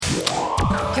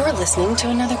You're listening to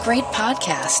another great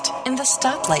podcast in the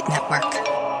Stoplight Network.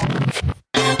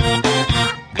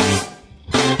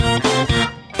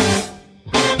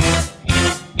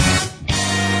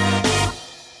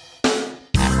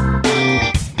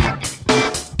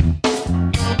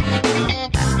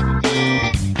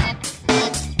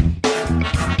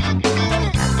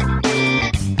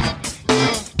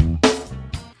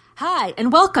 Hi,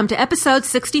 and welcome to episode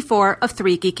 64 of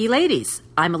Three Geeky Ladies.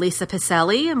 I'm Elisa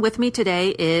Pacelli, and with me today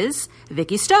is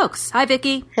Vicki Stokes. Hi,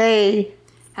 Vicki. Hey.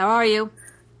 How are you?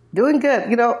 Doing good.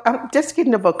 You know, I'm just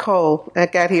getting over a cold. I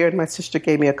got here and my sister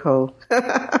gave me a cold.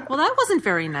 Well, that wasn't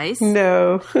very nice.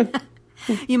 No.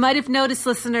 You might have noticed,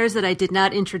 listeners, that I did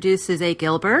not introduce Suzette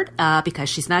Gilbert because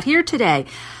she's not here today.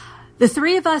 The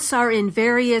three of us are in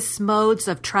various modes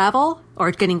of travel or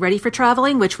getting ready for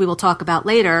traveling, which we will talk about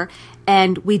later.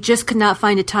 And we just could not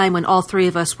find a time when all three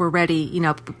of us were ready,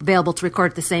 available to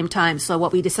record at the same time. So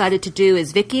what we decided to do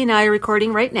is Vicki and I are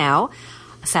recording right now,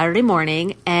 Saturday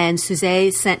morning, and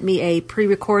Suzette sent me a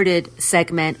pre-recorded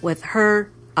segment with her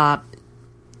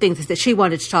things that she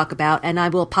wanted to talk about, and I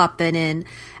will pop that in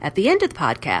at the end of the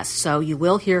podcast. So you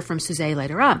will hear from Suzette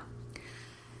later on.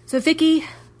 So Vicki,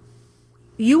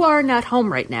 you are not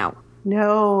home right now.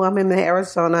 No, I'm in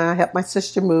Arizona. I helped my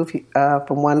sister move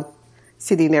from one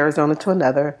city in Arizona to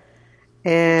another.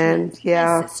 And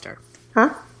yeah. Nice sister.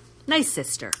 Huh? Nice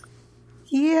sister.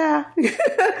 Yeah.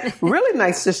 Really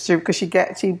nice sister because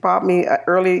she bought me an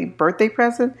early birthday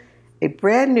present, a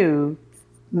brand new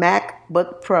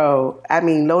MacBook Pro. I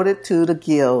mean, loaded to the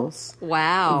gills.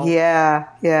 Wow. Yeah.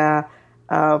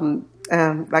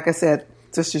 Like I said,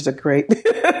 sisters are great.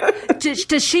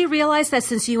 Does she realize that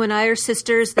since you and I are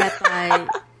sisters,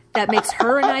 that makes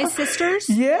her and I sisters?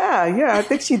 Yeah. I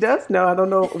think she does know. I don't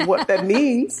know what that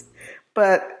means.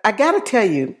 But I got to tell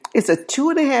you, it's a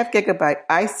 2.5 gigabyte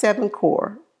i7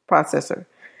 core processor,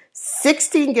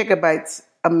 16 gigabytes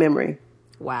of memory.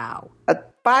 Wow. A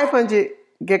 500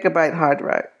 gigabyte hard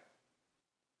drive.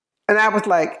 And I was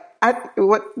like,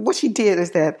 what she did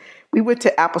is that we went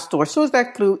to Apple Store. As soon as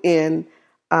I flew in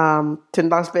to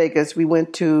Las Vegas, we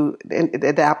went to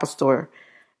the Apple Store.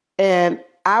 And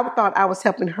I thought I was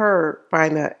helping her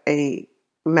find a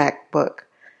MacBook.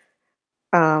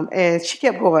 And she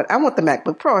kept going, I want the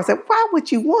MacBook Pro. I said, why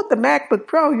would you want the MacBook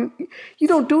Pro? You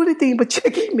don't do anything but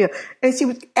check email. And she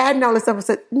was adding all this stuff. I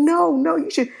said, no,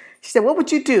 you should. She said, what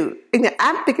would you do? And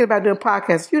I'm thinking about doing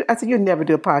podcasts. I said, you'll never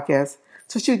do a podcast.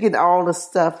 So she was getting all the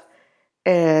stuff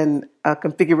and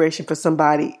configuration for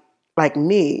somebody like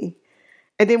me.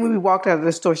 And then when we walked out of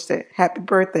the store, she said, happy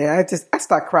birthday. I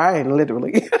started crying,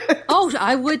 literally. Oh,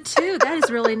 I would too. That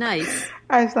is really nice.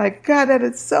 I was like, God, that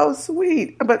is so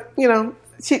sweet. But,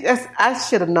 I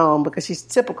should have known because she's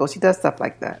typical. She does stuff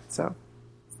like that. So,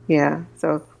 yeah.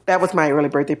 So that was my early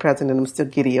birthday present, and I'm still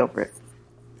giddy over it.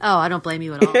 Oh, I don't blame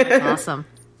you at all. That's awesome.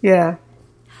 Yeah.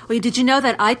 Well, did you know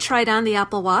that I tried on the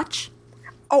Apple Watch?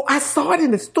 Oh, I saw it in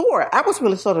the store. I was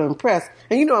really sort of impressed.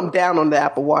 And I'm down on the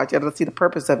Apple Watch. I don't see the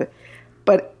purpose of it.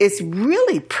 But it's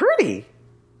really pretty.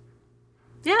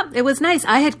 Yeah, it was nice.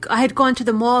 I had gone to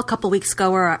the mall a couple weeks ago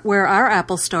where our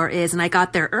Apple store is, and I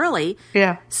got there early.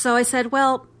 Yeah. So I said,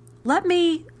 well, let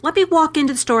me walk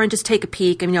into the store and just take a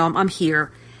peek. I'm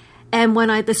here. And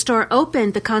when the store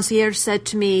opened, the concierge said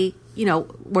to me,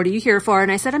 what are you here for?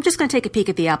 And I said, I'm just going to take a peek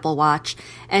at the Apple Watch.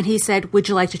 And he said, would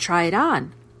you like to try it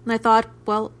on? And I thought,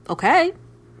 well, okay.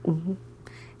 Mm-hmm.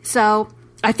 So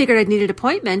I figured I'd need an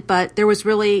appointment, but it was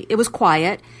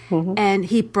quiet. Mm-hmm. And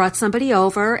he brought somebody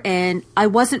over, and I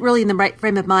wasn't really in the right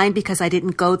frame of mind because I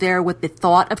didn't go there with the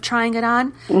thought of trying it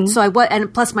on. Mm-hmm. So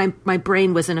and plus my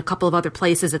brain was in a couple of other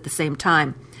places at the same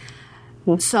time.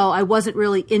 Mm-hmm. So I wasn't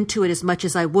really into it as much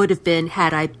as I would have been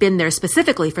had I been there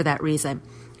specifically for that reason.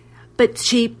 But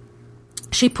she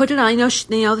put it on,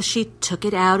 she took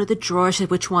it out of the drawer. She said,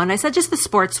 which one? I said, just the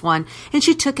sports one. And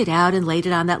she took it out and laid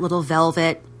it on that little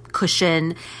velvet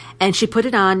cushion, and she put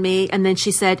it on me, and then she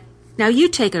said, now you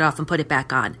take it off and put it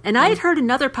back on. And I had heard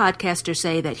another podcaster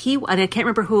say that and I can't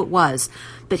remember who it was,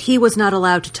 but he was not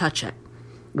allowed to touch it.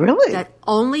 Really? That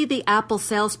only the Apple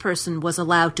salesperson was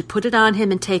allowed to put it on him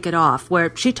and take it off,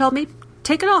 where she told me,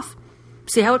 take it off.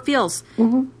 See how it feels.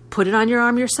 Mm-hmm. Put it on your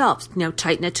arm yourself.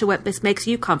 Tighten it to what makes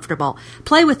you comfortable.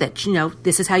 Play with it.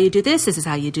 This is how you do this. This is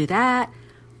how you do that.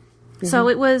 Mm-hmm. So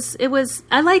it was.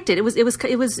 I liked it.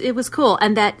 It was cool.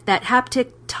 And that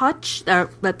haptic touch, the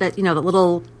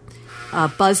little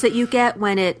buzz that you get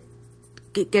when it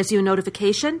gives you a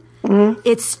notification. Mm-hmm.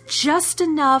 It's just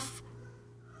enough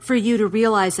for you to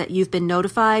realize that you've been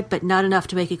notified, but not enough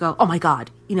to make you go, oh my God,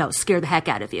 scare the heck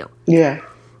out of you. Yeah.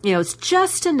 It's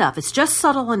just enough. It's just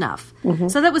subtle enough. Mm-hmm.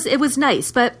 So it was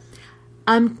nice. But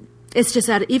It's just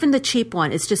even the cheap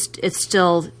one. It's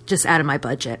still just out of my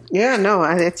budget. Yeah, no,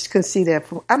 I just can see that.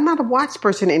 I'm not a watch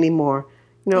person anymore.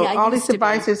 You know, Yeah, I all used these to be.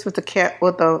 devices with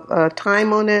the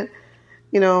time on it.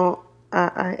 You know,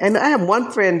 and I have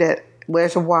one friend that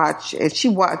wears a watch, and she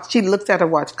looks at her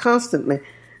watch constantly.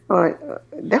 I'm like,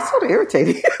 that's sort of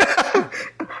irritating.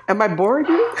 Am I boring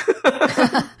you?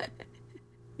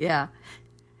 Yeah.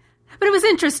 But it was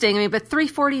interesting. I mean, but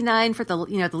 $349 for the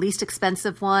least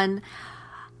expensive one.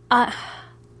 I'm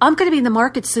going to be in the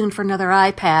market soon for another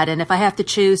iPad, and if I have to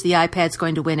choose, the iPad's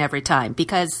going to win every time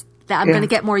because I'm going to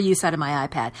get more use out of my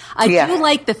iPad. I do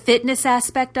like the fitness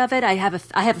aspect of it. I have a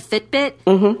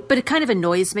Fitbit, but it kind of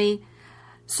annoys me.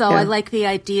 So I like the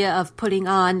idea of putting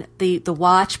on the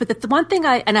watch. But the one thing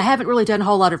I haven't really done a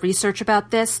whole lot of research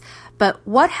about this, but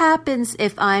what happens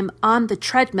if I'm on the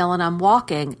treadmill and I'm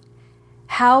walking?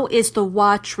 How is the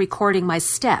watch recording my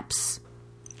steps?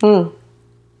 You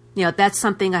know, that's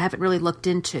something I haven't really looked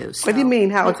into. So. What do you mean?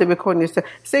 How is it recording your stuff?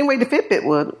 Same way the Fitbit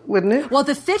would, wouldn't it? Well,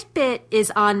 the Fitbit is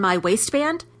on my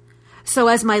waistband. So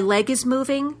as my leg is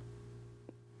moving,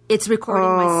 it's recording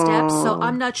my steps. So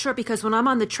I'm not sure because when I'm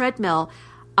on the treadmill,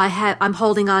 I'm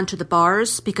holding on to the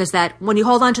bars because when you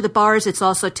hold on to the bars, it's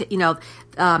also,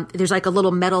 there's like a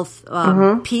little metal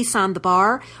piece on the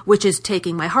bar, which is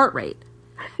taking my heart rate.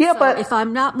 Yeah, so but if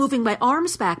I'm not moving my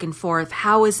arms back and forth,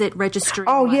 how is it registering?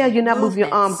 Oh, yeah, you're not movements? moving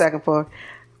your arms back and forth.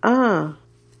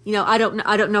 You know, I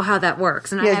don't know how that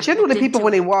works. And Generally people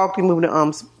when they walk, they move their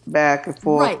arms back and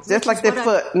forth, right, just like their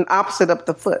foot, and opposite up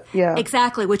the foot. Yeah,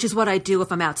 exactly. Which is what I do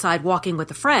if I'm outside walking with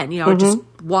a friend. You know, or just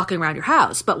walking around your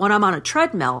house. But when I'm on a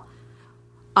treadmill,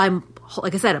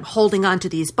 like I said, I'm holding on to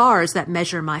these bars that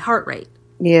measure my heart rate.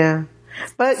 Yeah,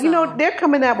 but they're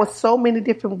coming out with so many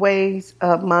different ways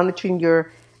of monitoring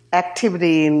your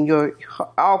activity and your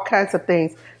all kinds of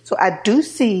things. So I do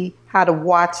see how the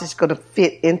watch is going to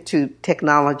fit into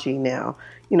technology now.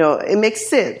 You know, it makes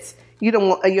sense. You don't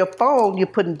want your phone you're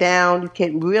putting down. You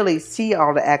can't really see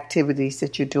all the activities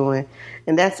that you're doing,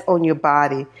 and that's on your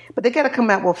body. But they got to come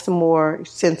out with some more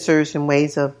sensors and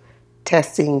ways of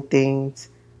testing things.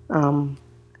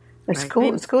 It's cool.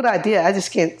 Maybe. It's a good idea. I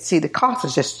just can't see the cost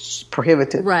is just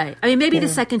prohibitive. Right. I mean, maybe the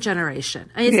second generation.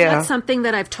 I mean, it's not something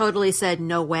that I've totally said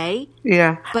no way.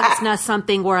 Yeah. But it's not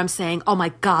something where I'm saying, oh my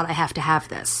God, I have to have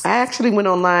this. I actually went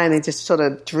online and just sort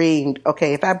of dreamed,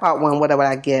 okay, if I bought one, what would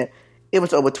I get? It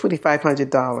was over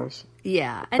 $2,500.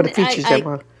 Yeah. For the features that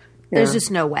were. There's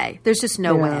just no way. There's just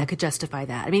no way I could justify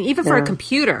that. I mean, even for a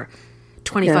computer,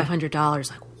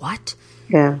 $2,500. Like, what?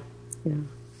 Yeah. Yeah.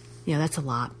 Yeah, that's a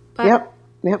lot. But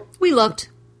Yep. We looked.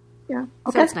 Yeah.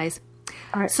 Okay. So that's nice.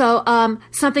 All right. So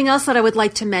something else that I would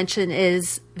like to mention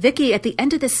is, Vicki, at the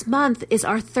end of this month is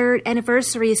our 3rd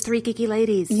anniversary as Three Geeky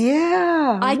Ladies.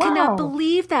 Yeah. I cannot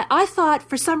believe that.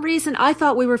 For some reason, I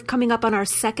thought we were coming up on our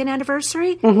 2nd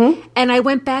anniversary. And I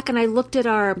went back and I looked at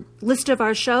our list of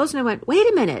our shows and I went, wait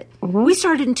a minute. We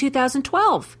started in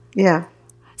 2012. Yeah.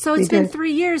 So it's been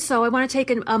 3 years. So I want to take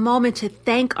a moment to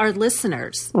thank our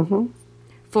listeners.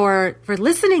 For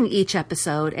listening each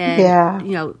episode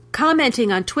and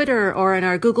commenting on Twitter or in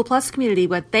our Google Plus community.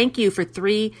 But thank you for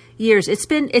 3 years. It's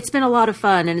been a lot of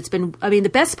fun, and the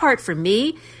best part for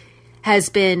me has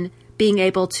been being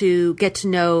able to get to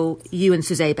know you and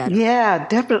Suzette better. Yeah,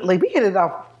 definitely. We hit it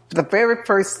off the very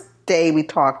first day we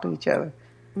talked to each other.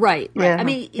 Right. Yeah, I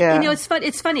mean, it's fun.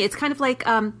 It's funny. It's kind of like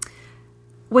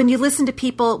when you listen to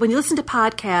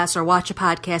podcasts or watch a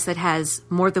podcast that has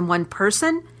more than one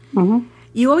person.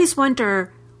 You always wonder,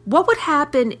 what would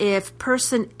happen if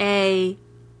person A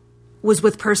was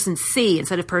with person C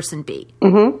instead of person B?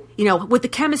 You know, would the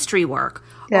chemistry work?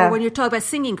 Yeah. Or when you're talking about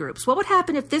singing groups, what would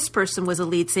happen if this person was a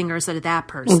lead singer instead of that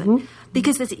person?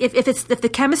 Because if the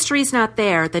chemistry's not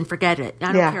there, then forget it.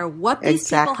 I don't care what these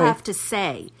people have to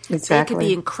say. They could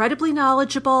be incredibly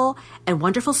knowledgeable and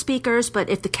wonderful speakers, but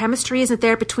if the chemistry isn't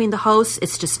there between the hosts,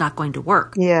 it's just not going to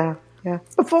work. Yeah. Yeah.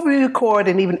 Before we record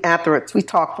and even afterwards, we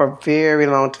talk for a very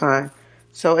long time.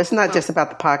 So it's not just about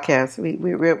the podcast.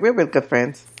 We're really good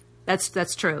friends. That's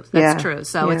true. That's true.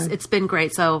 So it's been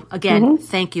great. So again,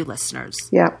 thank you, listeners.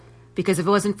 Yeah. Because if it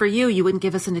wasn't for you, you wouldn't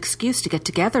give us an excuse to get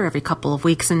together every couple of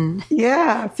weeks and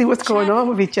see what's going on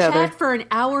with each other. Chat for an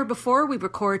hour before we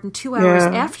record and 2 hours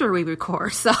after we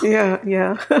record. So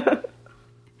yeah.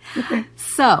 Okay.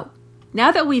 So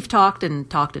now that we've talked,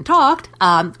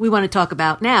 we want to talk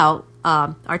about now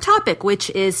our topic, which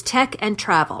is tech and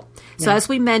travel. So as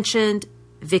we mentioned,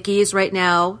 Vicki is right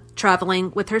now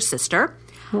traveling with her sister.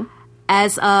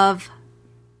 As of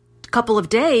a couple of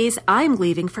days, I'm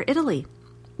leaving for Italy.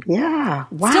 Yeah.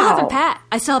 Wow.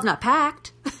 I still have not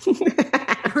packed.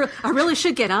 I really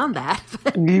should get on that.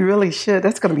 You really should.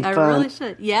 That's going to be fun. I really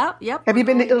should. Yeah, yep. Have you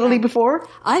been to Italy before?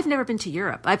 I've never been to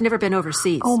Europe. I've never been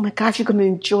overseas. Oh my gosh, you're going to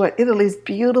enjoy it. Italy's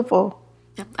beautiful.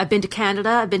 Yep. I've been to Canada.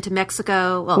 I've been to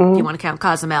Mexico. Well, if you want to count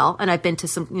Cozumel, and I've been to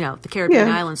some, the Caribbean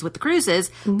islands with the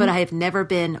cruises. But I have never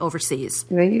been overseas.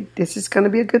 This is going to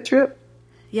be a good trip.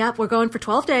 Yep, we're going for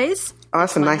 12 days. Oh,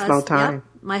 that's a nice long time. Yep,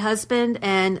 my husband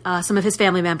and some of his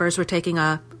family members were taking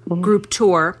a group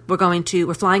tour.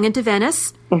 We're flying into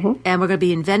Venice, and we're going to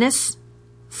be in Venice,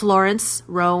 Florence,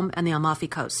 Rome, and the Amalfi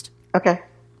Coast. Okay,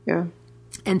 yeah.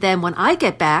 And then when I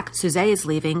get back, Suzette is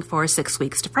leaving for 6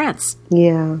 weeks to France.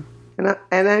 Yeah. And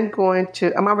I'm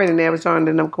already in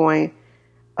Arizona, and I'm going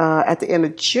at the end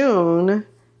of June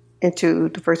into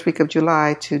the first week of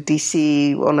July to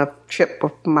D.C. on a trip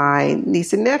with my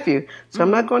niece and nephew. So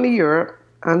I'm not going to Europe.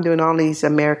 I'm doing all these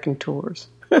American tours.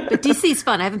 But D.C. is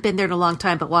fun. I haven't been there in a long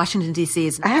time, but Washington, D.C.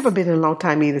 is nice. I haven't been in a long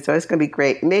time either, so it's going to be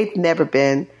great. And they've never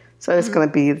been, so it's going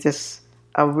to be just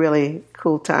a really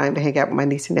cool time to hang out with my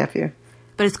niece and nephew.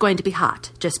 But it's going to be hot.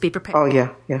 Just be prepared. Oh,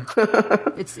 yeah.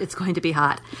 It's going to be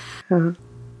hot.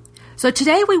 So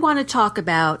today we want to talk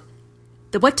about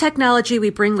what technology we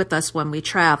bring with us when we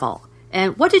travel.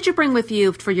 And what did you bring with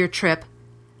you for your trip,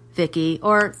 Vicki?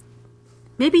 Or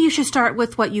maybe you should start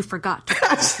with what you forgot to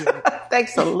bring with you.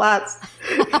 Thanks a lot,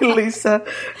 Lisa.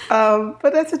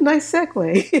 But that's a nice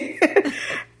segue.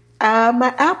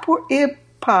 My Apple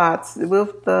AirPods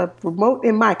with the remote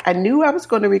and mic. I knew I was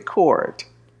going to record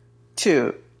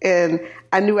too. And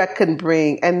I knew I didn't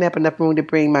have enough room to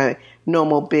bring my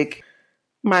normal big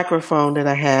microphone that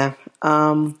I have.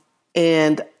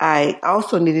 And I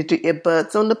also needed the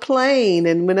earbuds on the plane.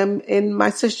 And when I'm in my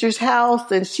sister's house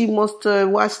and she wants to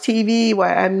watch TV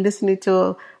while I'm listening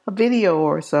to a video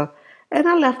or so. And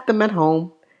I left them at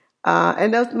home.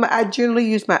 And I generally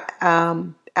use my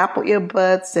Apple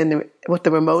earbuds and with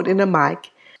the remote and the mic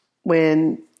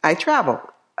when I travel.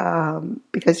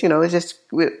 Because,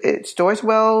 it stores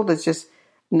well. It's just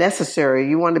necessary.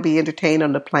 You want to be entertained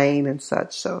on the plane and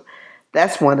such. So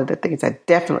that's one of the things I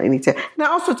definitely need to. And I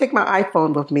also take my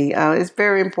iPhone with me. It's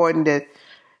very important that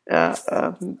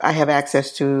I have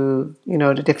access to,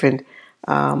 the different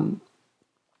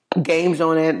games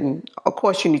on it. And of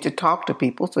course, you need to talk to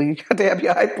people. So you got to have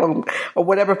your iPhone or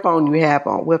whatever phone you have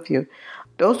on with you.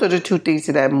 Those are the two things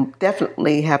that I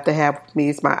definitely have to have with me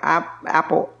is my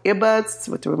Apple earbuds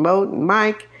with the remote and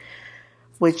mic,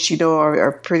 which,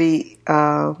 are pretty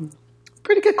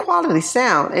good quality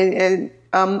sound. And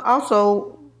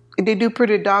also, they do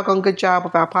pretty doggone good job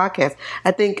with our podcast.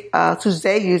 I think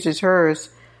Suzette uses hers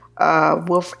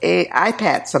with an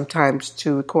iPad sometimes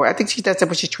to record. I think she does that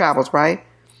when she travels, right?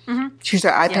 Mm-hmm. She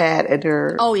uses her iPad and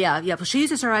her... Oh, yeah. Well, she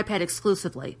uses her iPad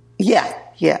exclusively. Yeah,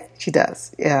 she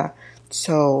does. Yeah.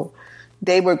 So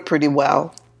they work pretty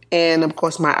well. And, of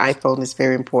course, my iPhone is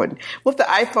very important. With the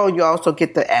iPhone, you also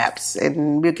get the apps.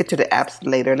 And we'll get to the apps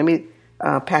later. Let me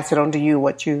pass it on to you,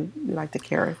 what you like to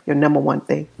carry, your number one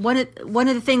thing. One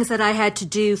of the things that I had to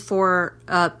do for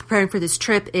preparing for this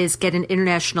trip is get an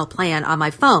international plan on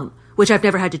my phone, which I've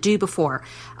never had to do before.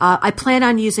 I plan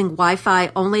on using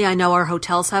Wi-Fi only. I know our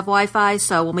hotels have Wi-Fi,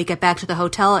 so when we get back to the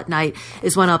hotel at night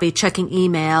is when I'll be checking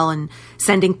email and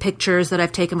sending pictures that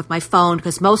I've taken with my phone,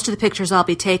 because most of the pictures I'll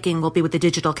be taking will be with the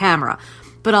digital camera.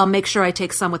 But I'll make sure I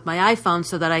take some with my iPhone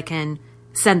so that I can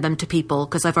send them to people,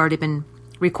 because I've already been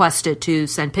requested to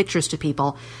send pictures to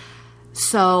people.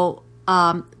 So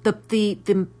the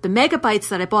megabytes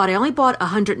that I bought, I only bought a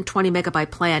 120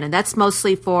 megabyte plan, and that's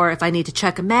mostly for if I need to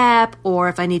check a map or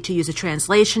if I need to use a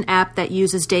translation app that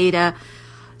uses data.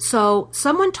 So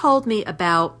someone told me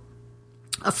about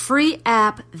a free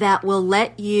app that will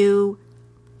let you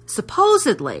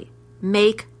supposedly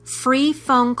make free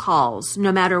phone calls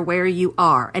no matter where you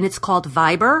are, and it's called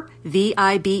Viber,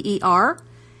 Viber.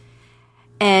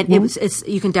 And it's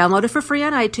you can download it for free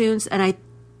on iTunes, and I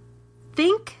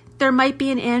think there might be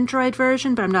an Android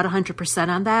version, but I'm not 100%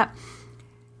 on that.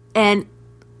 And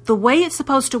the way it's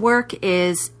supposed to work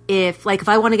is if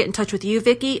I want to get in touch with you,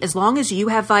 Vicki, as long as you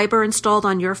have Viber installed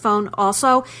on your phone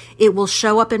also, it will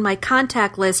show up in my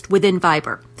contact list within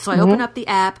Viber. So I open up the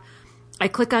app, I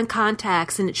click on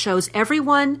contacts, and it shows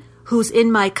everyone who's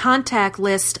in my contact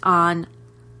list on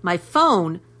my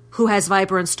phone who has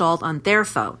Viber installed on their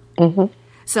phone. Mm-hmm.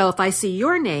 So if I see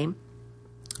your name,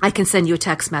 I can send you a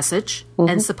text message,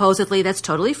 and supposedly that's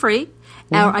totally free,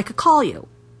 or I could call you.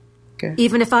 Okay.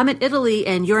 Even if I'm in Italy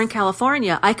and you're in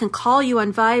California, I can call you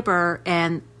on Viber,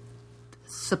 and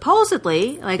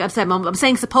supposedly, I'm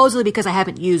saying supposedly because I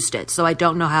haven't used it, so I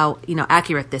don't know how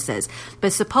accurate this is.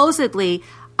 But supposedly,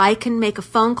 I can make a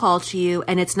phone call to you,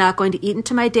 and it's not going to eat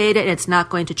into my data, and it's not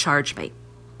going to charge me.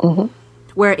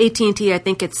 Where AT&T, I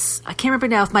think I can't remember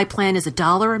now if my plan is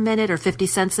 $1 a minute or 50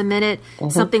 cents a minute,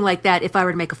 something like that, if I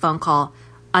were to make a phone call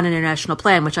on an international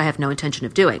plan, which I have no intention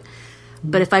of doing.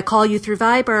 But if I call you through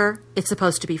Viber, it's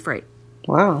supposed to be free.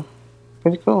 Wow.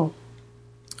 Pretty cool.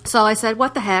 So I said,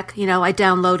 what the heck? I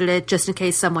downloaded it just in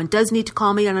case someone does need to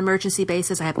call me on an emergency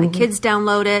basis. I have my kids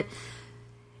download it.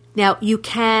 Now, you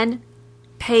can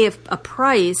pay a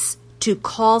price to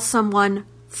call someone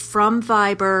from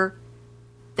Viber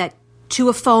to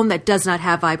a phone that does not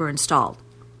have Viber installed.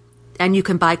 And you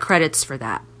can buy credits for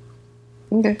that.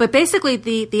 Okay. But basically,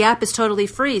 the app is totally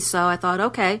free. So I thought,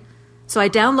 okay. So I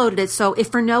downloaded it. So if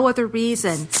for no other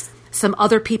reason, some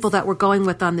other people that we're going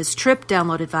with on this trip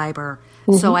downloaded Viber,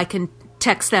 so I can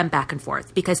text them back and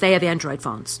forth because they have Android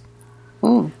phones.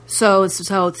 So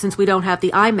since we don't have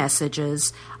the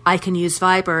iMessages, I can use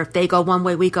Viber. If they go one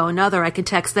way, we go another. I can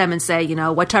text them and say,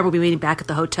 what time will we meeting back at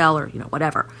the hotel or,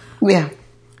 whatever. Yeah.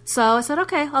 So I said,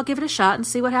 okay, I'll give it a shot and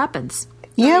see what happens.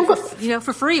 Yeah.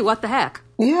 For free, what the heck?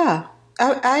 Yeah.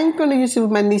 I'm going to use it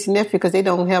with my niece and nephew because they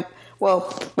don't have,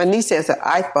 my niece has an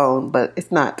iPhone, but it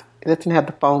doesn't have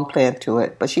the phone plan to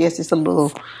it. But she has this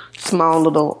small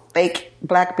little fake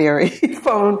BlackBerry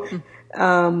phone.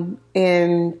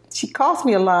 And she calls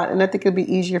me a lot, and I think it'd be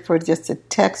easier for her just to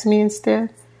text me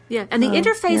instead. Yeah, and the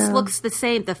interface looks the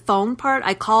same. The phone part,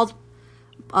 I called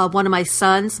one of my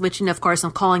sons, which, of course,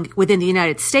 I'm calling within the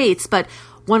United States, but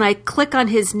when I click on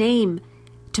his name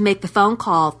to make the phone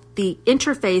call, the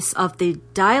interface of the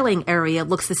dialing area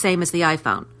looks the same as the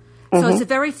iPhone. So it's a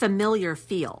very familiar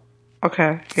feel.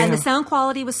 Okay. Yeah. And the sound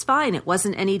quality was fine. It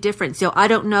wasn't any different. So I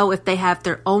don't know if they have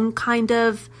their own kind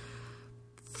of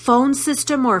phone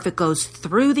system or if it goes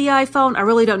through the iPhone. I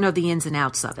really don't know the ins and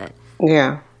outs of it.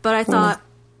 Yeah. But I thought,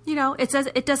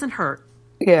 it doesn't hurt.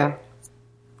 Yeah.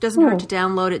 Doesn't hurt to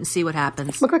download it and see what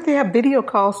happens. Look like they have video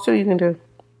calls too you can do.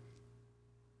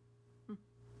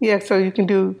 Yeah, so you can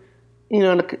do,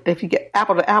 if you get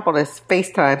Apple to Apple, that's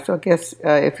FaceTime. So I guess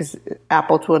if it's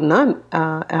Apple to a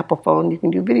non-Apple phone, you can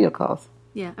do video calls.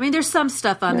 Yeah, I mean, there's some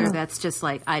stuff on there that's just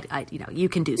like you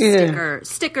can do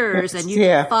stickers, and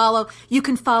you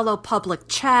can follow public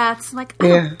chats. Like I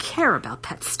don't care about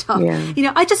that stuff.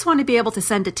 Yeah. I just want to be able to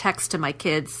send a text to my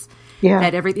kids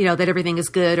that everything is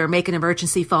good, or make an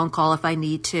emergency phone call if I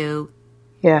need to.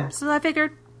 Yeah. So I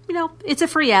figured, it's a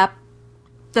free app,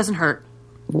 doesn't hurt.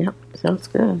 Yep, sounds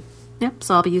good. Yep,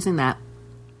 so I'll be using that.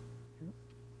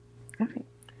 All right.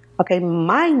 Okay,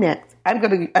 my next. I've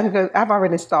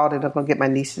already installed it. I'm gonna get my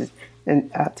nieces and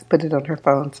to put it on her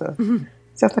phone. So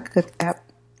sounds like a good app.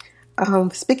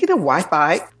 Speaking of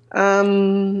Wi-Fi,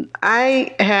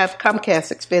 I have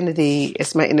Comcast Xfinity.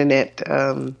 It's my internet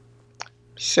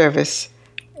service,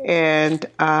 and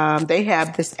they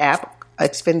have this app,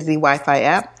 Xfinity Wi-Fi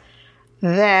app,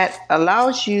 that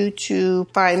allows you to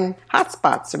find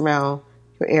hotspots around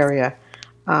your area.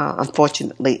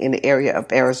 Unfortunately, in the area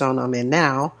of Arizona I'm in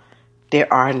now,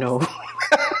 there are no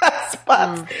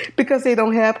hotspots because they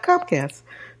don't have Comcast.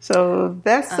 So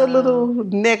that's a little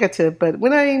negative. But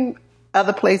when I'm in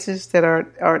other places that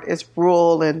aren't as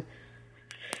rural and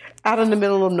out in the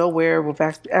middle of nowhere with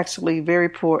actually very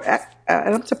poor,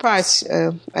 and I'm surprised,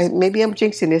 maybe I'm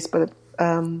jinxing this, but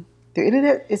the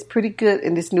internet is pretty good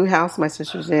in this new house my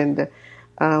sister's in.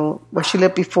 Where she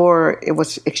lived before, it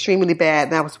was extremely bad,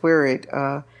 and I was worried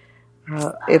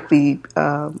if we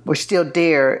were still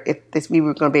there, if we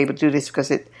were going to be able to do this because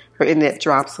her internet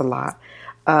drops a lot.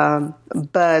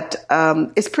 But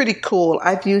it's pretty cool.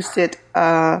 I've used it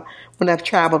when I've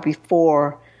traveled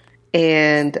before,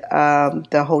 and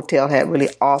the hotel had really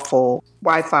awful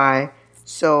Wi-Fi,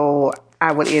 so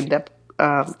I would end up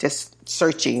just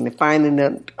searching and finding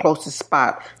the closest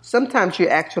spot. Sometimes you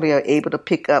actually are able to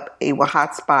pick up a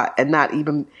hotspot and not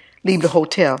even leave the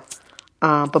hotel.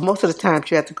 But most of the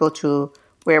times you have to go to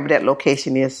wherever that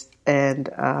location is and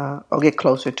or get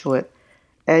closer to it.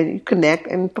 And you connect,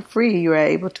 and for free you are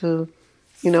able to,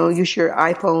 use your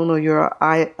iPhone or your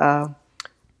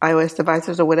iOS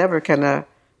devices or whatever kind of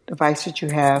device that you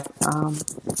have,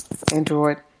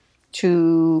 Android,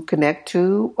 to connect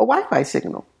to a Wi-Fi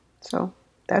signal. So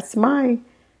that's my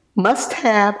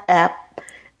must-have app,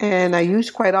 and I use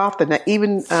quite often.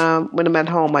 Even when I'm at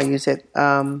home, I use it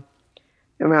around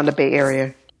the Bay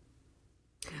Area.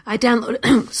 I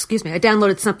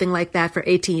downloaded something like that for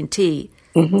AT&T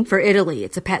for Italy.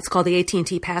 It's called the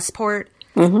AT&T Passport,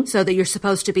 so that you're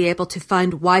supposed to be able to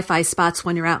find Wi-Fi spots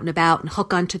when you're out and about and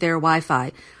hook onto their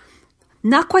Wi-Fi.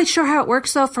 Not quite sure how it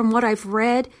works, though, from what I've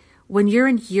read. When you're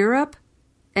in Europe,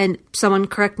 and someone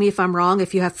correct me if I'm wrong,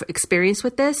 if you have experience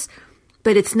with this,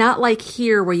 but it's not like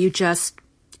here where you just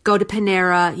go to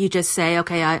Panera, you just say,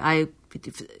 okay, I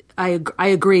I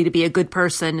agree to be a good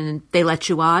person and they let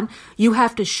you on, you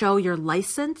have to show your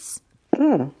license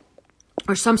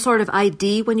or some sort of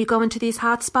ID when you go into these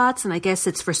hotspots, and I guess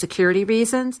it's for security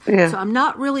reasons. Yeah. So I'm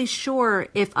not really sure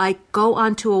if I go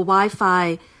onto a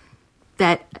Wi-Fi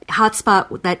that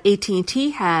hotspot that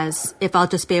AT&T has, if I'll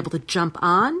just be able to jump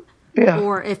on,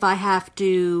 or if I have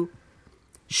to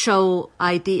show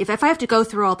ID. If I have to go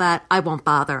through all that, I won't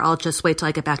bother. I'll just wait till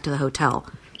I get back to the hotel.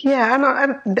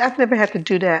 Yeah, I've never had to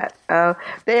do that.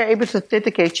 They are able to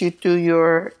authenticate you through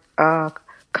your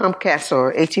Comcast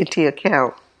or AT&T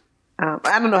account.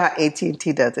 I don't know how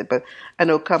AT&T does it, but I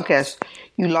know Comcast,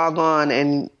 you log on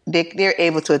and they're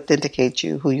able to authenticate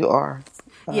you, who you are.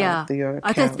 Yeah.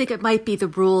 I think it might be the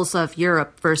rules of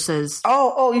Europe versus...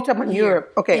 Oh, you're talking about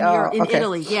Europe. Okay. In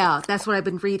Italy, yeah. That's what I've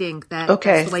been reading. That's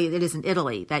the way it is in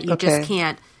Italy, that you just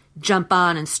can't jump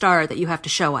on and start, that you have to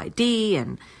show ID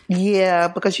and... Yeah,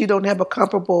 because you don't have a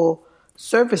comparable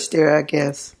service there, I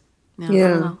guess. No,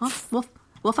 yeah. Well,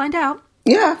 we'll find out.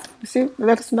 Yeah. See,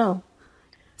 let us know.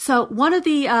 So one of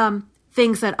the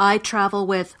things that I travel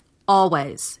with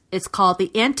always, it's called the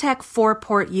Antec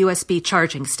 4-port USB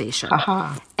charging station.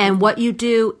 And what you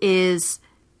do is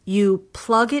you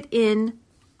plug it in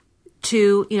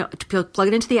to plug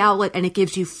it into the outlet, and it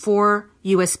gives you 4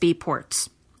 USB ports.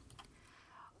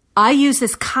 I use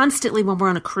this constantly when we're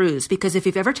on a cruise, because if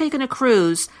you've ever taken a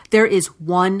cruise, there is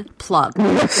one plug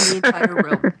in the entire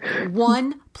room.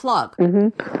 One plug.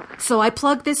 Mm-hmm. So I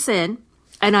plug this in,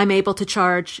 and I'm able to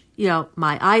charge,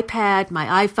 my iPad,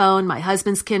 my iPhone, my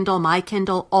husband's Kindle, my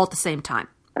Kindle, all at the same time.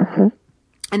 Mm-hmm.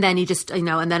 And then you just,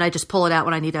 and then I just pull it out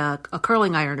when I need a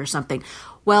curling iron or something.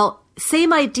 Well,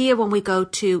 same idea when we go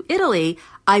to Italy.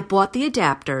 I bought the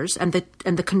adapters and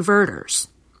the converters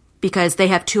because they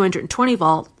have 220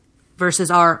 volt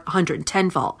versus our 110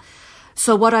 volt.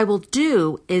 So what I will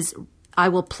do is I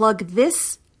will plug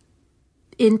this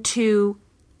into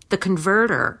the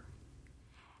converter,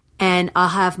 and I'll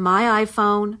have my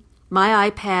iPhone, my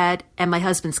iPad, and my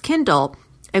husband's Kindle,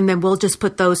 and then we'll just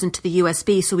put those into the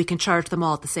USB so we can charge them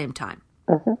all at the same time.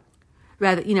 Mm-hmm.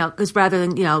 Rather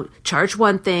than charge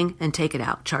one thing and take it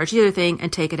out, charge the other thing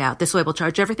and take it out. This way we'll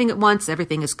charge everything at once.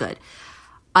 Everything is good.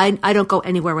 I don't go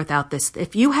anywhere without this.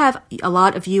 If you have a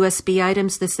lot of USB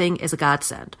items, this thing is a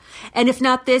godsend. And if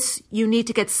not this, you need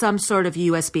to get some sort of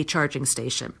USB charging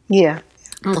station. Yeah.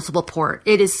 Multiple port.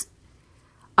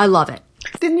 I love it.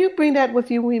 Didn't you bring that with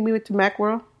you when we went to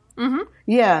Macworld? Mm-hmm.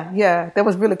 Yeah. That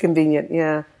was really convenient,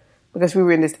 yeah. Because we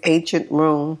were in this ancient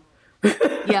room.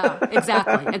 Yeah,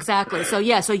 exactly. So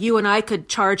you and I could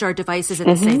charge our devices at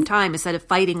the same time instead of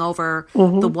fighting over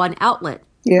the one outlet.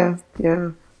 Yeah.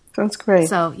 Sounds great.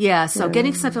 So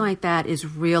getting something like that is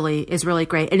really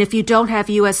great. And if you don't have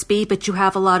USB, but you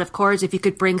have a lot of cords, if you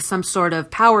could bring some sort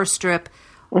of power strip,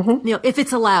 if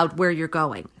it's allowed where you're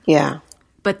going. Yeah.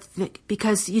 But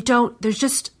because there's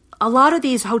just a lot of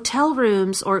these hotel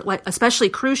rooms, or especially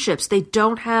cruise ships, they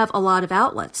don't have a lot of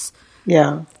outlets.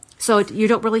 Yeah. So you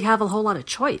don't really have a whole lot of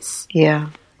choice. Yeah.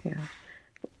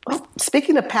 Well,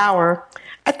 speaking of power,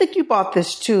 I think you bought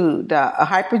this too, a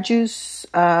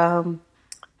Hyperjuice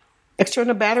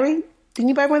external battery. Didn't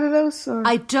you buy one of those? Or?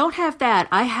 I don't have that.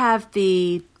 I have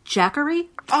the Jackery.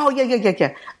 Oh, yeah.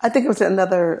 I think it was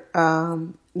another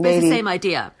lady. It's the same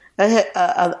idea. I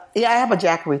have a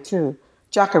Jackery too.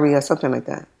 Jackery or something like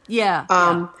that. Yeah.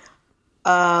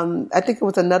 I think it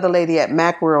was another lady at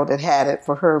Macworld that had it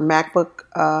for her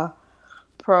MacBook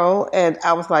Pro, and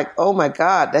I was like, oh my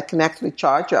God, that can actually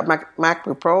charge your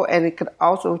MacBook Pro, and it could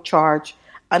also charge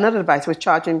another device. It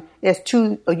has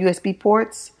 2 USB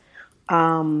ports.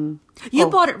 You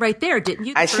bought it right there, didn't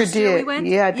you? I sure did.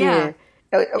 Yeah, I did. Yeah,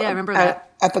 I remember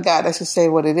that. I forgot. I should say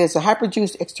what it is. A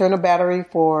Hyperjuice external battery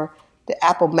for the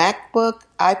Apple MacBook,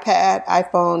 iPad,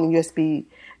 iPhone, and USB.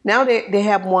 Now they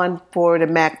have one for the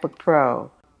MacBook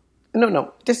Pro.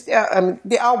 No. Just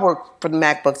they all work for the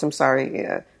MacBooks. I'm sorry.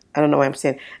 I don't know what I'm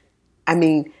saying. I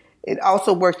mean, it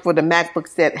also works for the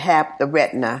MacBooks that have the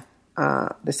Retina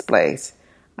displays.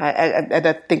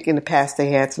 I think in the past they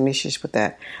had some issues with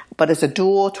that. But it's a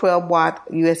dual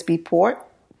 12-watt USB port.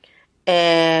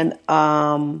 And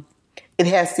it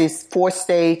has this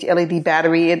 4-stage LED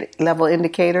battery level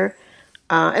indicator.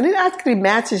 And it actually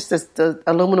matches the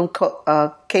aluminum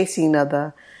casing of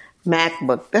the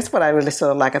MacBook. That's what I really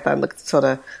sort of like. I thought it looked sort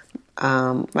of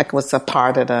like it was a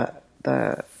part of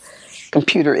the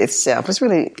computer itself. It's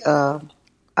really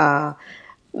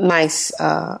nice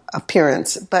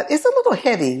appearance, but it's a little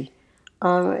heavy.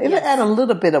 It'll add a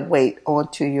little bit of weight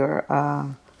onto your...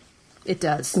 It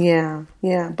does. Yeah.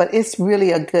 But it's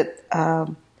really a good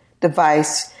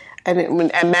device. And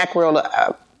at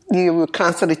Macworld... you were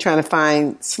constantly trying to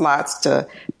find slots to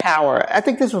power. I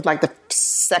think this was like the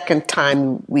second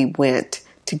time we went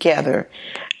together.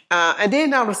 And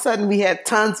then all of a sudden we had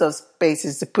tons of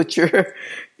spaces to put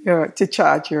to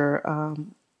charge your.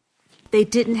 They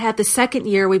didn't have the second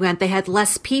year we went. They had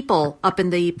less people up in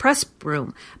the press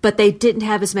room, but they didn't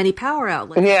have as many power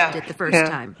outlets as they did the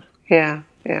first time. Yeah,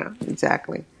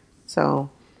 exactly. So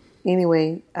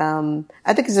anyway,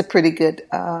 I think it's a pretty good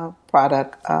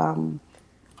product.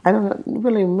 I don't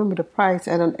really remember the price.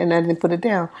 I didn't put it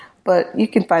down, but you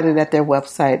can find it at their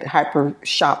website,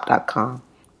 hypershop.com.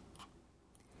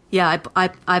 Yeah,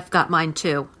 I've got mine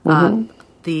too.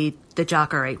 The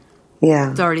Jacare.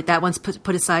 Yeah, that one's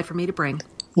put aside for me to bring.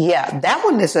 Yeah, that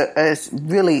one is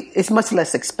it's much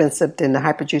less expensive than the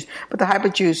Hyperjuice, but the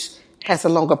Hyperjuice has a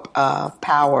longer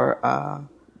power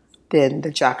than the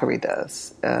Jacare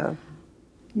does. I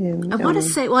want to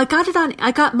say,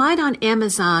 I got mine on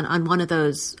Amazon on one of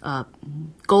those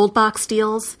gold box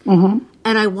deals, and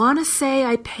I want to say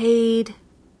I paid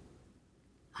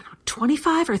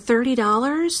 $25 or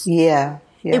 $30. Yeah.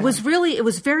 It was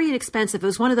very inexpensive. It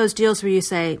was one of those deals where you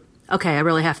say, okay, I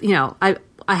really have, I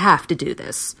have to do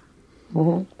this.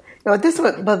 Mm-hmm. No, this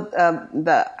one, but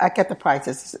I get the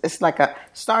prices. It's like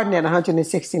starting at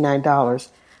 $169,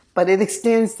 but it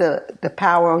extends the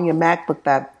power on your MacBook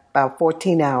by about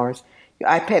 14 hours. Your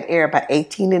iPad Air by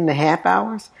 18 and a half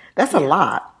hours. That's a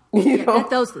lot.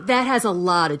 That has a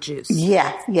lot of juice.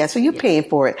 Yeah. So you're paying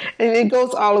for it, and it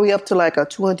goes all the way up to like a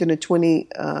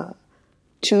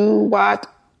 222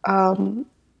 watt, and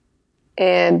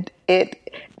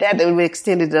that would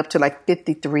extend it up to like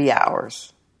 53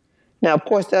 hours. Now, of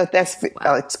course, that's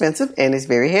expensive and it's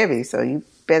very heavy, so you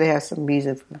better have some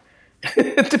reason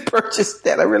to purchase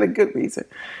that, a really good reason.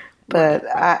 But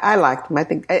I like them. I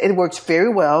think it works very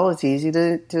well. It's easy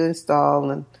to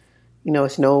install, and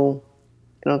it's no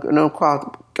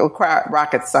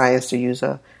rocket science to use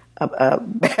a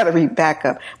battery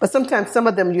backup. But sometimes some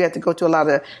of them you have to go to a lot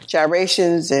of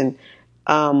gyrations, and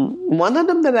one of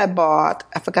them that I bought,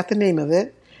 I forgot the name of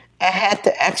it. I had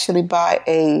to actually buy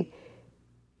a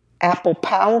Apple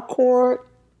power cord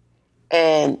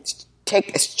and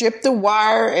strip the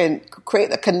wire and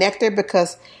create a connector,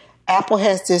 because Apple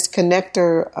has this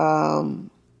connector,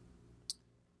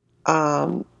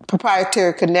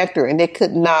 proprietary connector, and they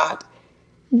could not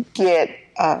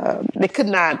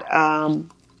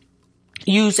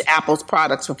use Apple's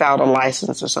products without a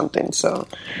license or something. So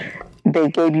they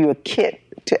gave you a kit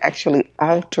to actually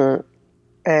alter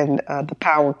the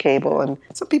power cable, and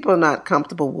some people are not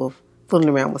comfortable with fooling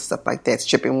around with stuff like that,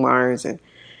 stripping wires and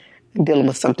dealing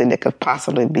with something that could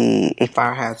possibly be a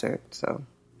fire hazard, or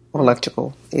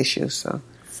electrical issues. So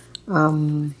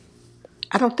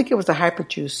I don't think it was a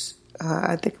Hyperjuice.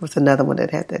 I think it was another one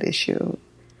that had that issue.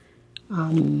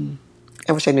 I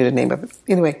wish I knew the name of it.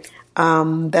 Anyway,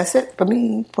 that's it for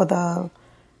me for the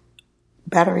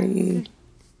battery.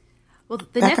 Well,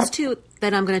 the next two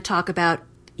that I'm going to talk about,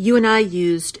 you and I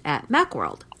used at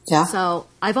Macworld. Yeah. So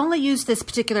I've only used this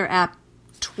particular app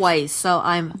twice, so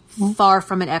I'm far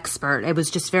from an expert. It was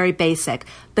just very basic.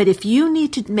 But if you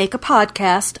need to make a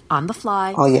podcast on the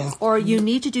fly, or you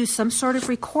need to do some sort of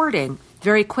recording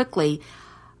very quickly,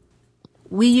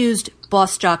 we used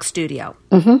Boss Jock Studio.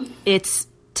 Mm-hmm. It's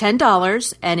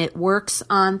 $10 and it works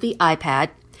on the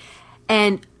iPad.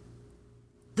 And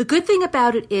the good thing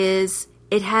about it is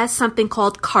it has something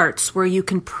called carts where you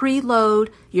can preload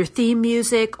your theme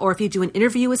music, or if you do an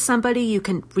interview with somebody, you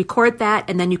can record that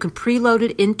and then you can preload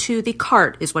it into the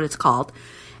cart, is what it's called.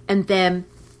 And then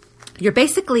you're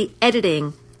basically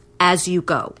editing as you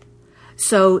go.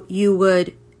 So you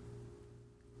would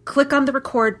click on the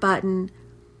record button,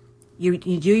 you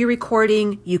do your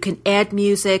recording, you can add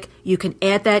music, you can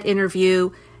add that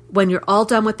interview. When you're all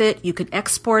done with it, you can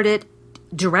export it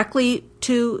directly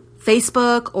to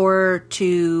Facebook or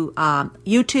to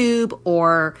YouTube,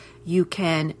 or you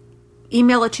can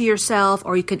email it to yourself,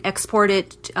 or you can export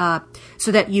it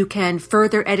so that you can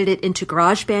further edit it into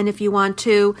GarageBand if you want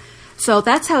to. So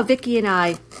that's how Vicki and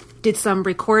I did some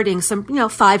recordings, some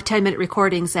 5-10 minute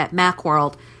recordings at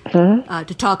Macworld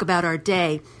to talk about our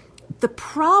day. The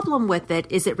problem with it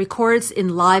is it records in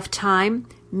live time,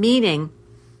 meaning,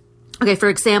 for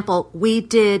example, we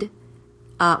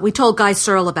told Guy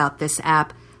Searle about this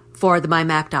app for the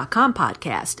MyMac.com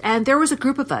podcast, and there was a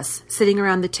group of us sitting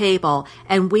around the table,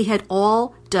 and we had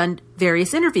all done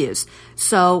various interviews.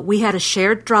 So we had a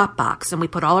shared Dropbox, and we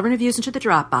put all our interviews into the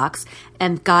Dropbox,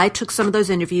 and Guy took some of those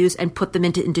interviews and put them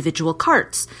into individual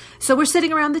carts. So we're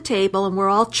sitting around the table, and we're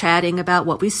all chatting about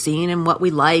what we've seen and what we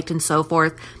liked and so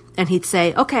forth. And he'd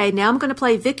say, okay, now I'm going to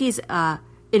play Vicki's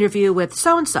interview with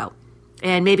so-and-so.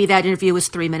 And maybe that interview was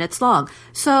 3 minutes long.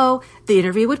 So the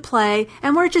interview would play,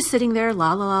 and we're just sitting there,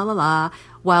 la, la, la, la, la,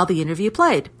 while the interview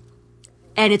played.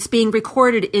 And it's being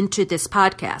recorded into this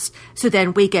podcast. So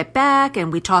then we get back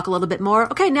and we talk a little bit more.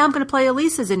 Okay, now I'm going to play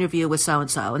Elisa's interview with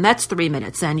so-and-so, and that's 3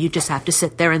 minutes, and you just have to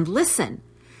sit there and listen.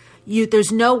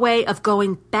 There's no way of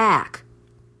going back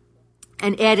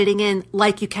and editing in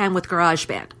like you can with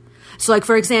GarageBand. So, like,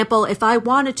 for example, if I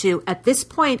wanted to, at this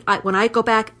point, when I go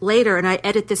back later and I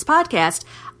edit this podcast,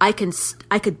 I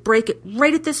could break it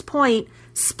right at this point,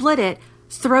 split it,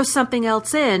 throw something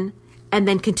else in, and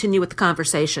then continue with the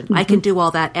conversation. Mm-hmm. I can do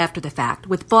all that after the fact.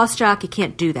 With BossJock, you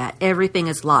can't do that. Everything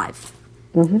is live.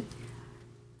 Mm-hmm.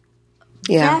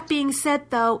 Yeah. That being said,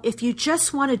 though, if you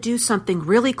just want to do something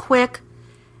really quick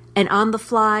and on the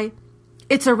fly,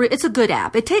 it's a good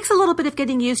app. It takes a little bit of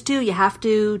getting used to. You have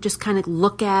to just kind of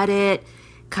look at it,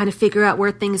 kind of figure out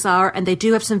where things are. And they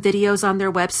do have some videos on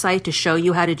their website to show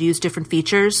you how to use different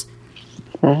features.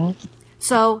 Mm-hmm.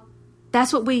 So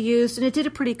that's what we used, and it did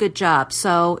a pretty good job.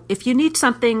 So if you need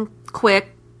something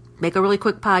quick, make a really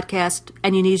quick podcast,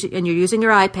 and you're using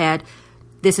your iPad,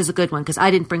 this is a good one because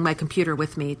I didn't bring my computer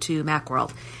with me to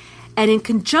Macworld. And in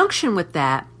conjunction with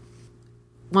that,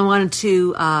 I wanted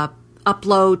to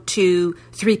upload to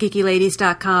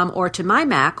 3geekyladies.com or to my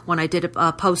Mac. When I did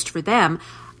a post for them,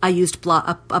 I used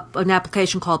an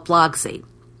application called Blogsy.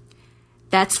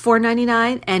 That's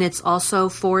 $4.99, and it's also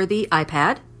for the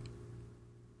iPad.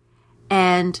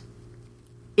 And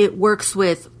it works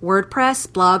with WordPress,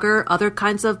 Blogger, other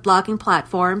kinds of blogging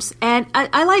platforms, and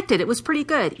I liked it. It was pretty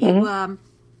good. Mm-hmm.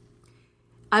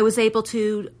 I was able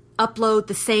to upload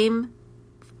the same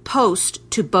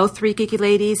post to both 3Geeky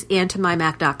Ladies and to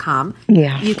mymac.com.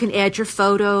 Yeah. You can add your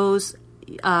photos.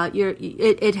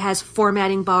 It has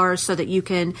formatting bars so that you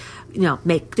can,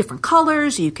 make different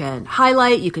colors. You can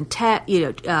highlight. You can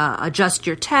adjust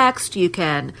your text. You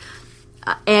can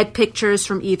add pictures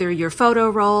from either your photo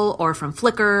roll or from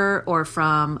Flickr or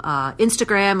from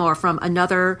Instagram or from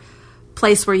another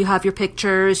place where you have your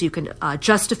pictures. You can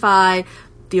justify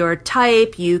your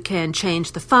type. You can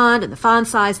change the font and the font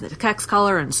size and the text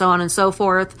color and so on and so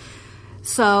forth.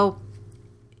 So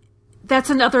that's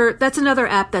another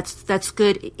app that's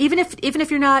good. Even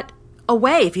if you're not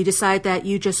away, if you decide that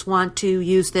you just want to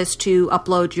use this to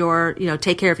upload your,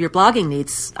 take care of your blogging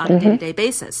needs on a day-to-day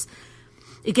basis.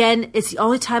 Again, it's the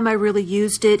only time I really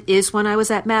used it is when I was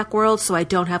at Macworld, so I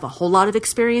don't have a whole lot of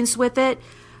experience with it.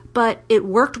 But it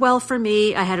worked well for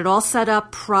me. I had it all set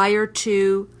up prior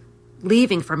to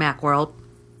leaving for Macworld,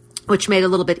 which made it a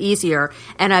little bit easier.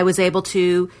 And I was able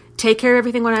to take care of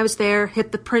everything when I was there,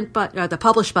 hit the print button, or the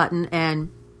publish button, and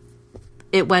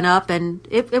it went up, and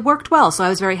it worked well. So I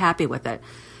was very happy with it.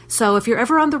 So if you're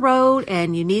ever on the road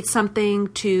and you need something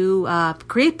to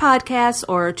create podcasts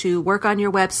or to work on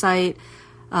your website,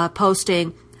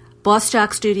 posting,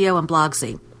 BossJock Studio and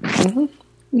Blogsy. Mm-hmm.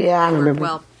 Yeah, I remember.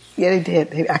 Well, yeah, they did.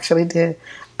 They actually did.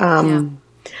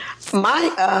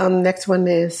 My next one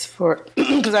is for,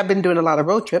 because I've been doing a lot of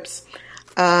road trips,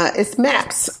 it's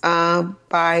Maps for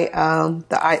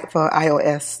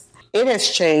iOS. It has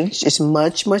changed. It's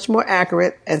much, much more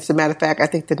accurate. As a matter of fact, I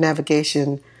think the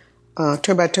navigation,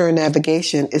 turn-by-turn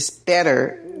navigation is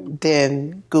better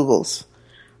than Google's.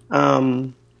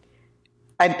 There's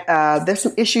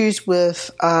some issues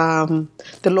with the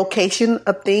location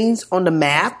of things on the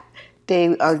map.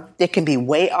 They can be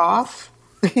way off.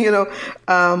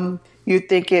 You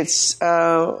think it's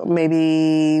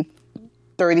maybe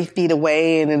 30 feet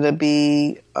away, and it'll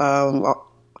be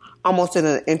almost in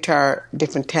an entire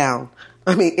different town.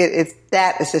 I mean, it's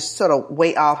just sort of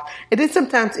way off. And then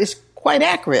sometimes it's quite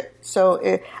accurate.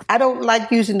 So I don't like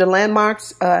using the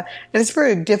landmarks, and it's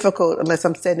very difficult unless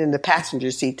I'm sitting in the passenger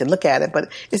seat to look at it.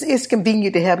 But it's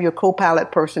convenient to have your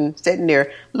co-pilot person sitting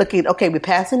there looking, okay, we're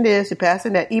passing this, we're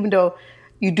passing that. Even though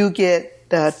you do get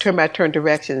the turn-by-turn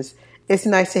directions, it's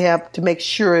nice to have to make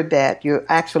sure that you're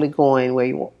actually going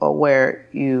where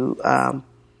you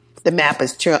the map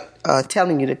is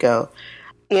telling you to go.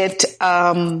 It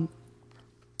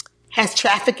has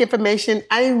traffic information.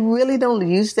 I really don't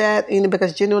use that,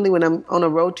 because generally when I'm on a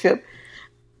road trip,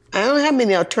 I don't have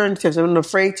many alternatives. I'm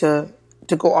afraid to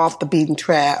go off the beaten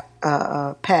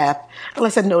path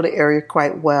unless I know the area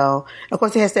quite well. Of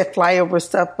course, it has that flyover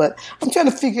stuff, but I'm trying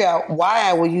to figure out why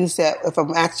I will use that if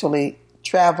I'm actually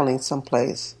traveling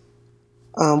someplace.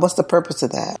 What's the purpose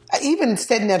of that? Even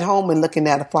sitting at home and looking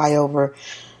at a flyover,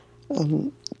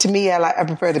 to me, I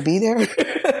prefer to be there.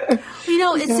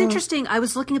 It's interesting. I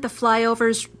was looking at the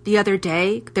flyovers the other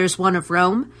day. There's one of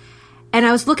Rome, and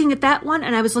I was looking at that one,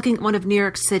 and I was looking at one of New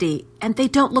York City, and they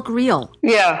don't look real.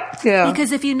 Yeah.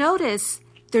 Because if you notice,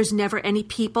 there's never any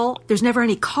people, there's never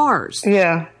any cars.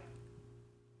 Yeah.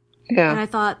 Yeah. And I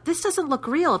thought, this doesn't look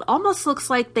real. It almost looks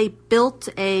like they built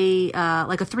a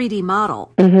 3D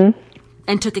model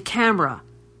and took a camera.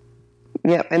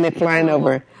 Yep, and they're flying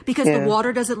over. Because the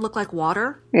water doesn't look like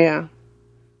water. Yeah.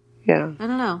 Yeah. I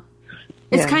don't know.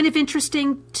 It's kind of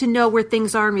interesting to know where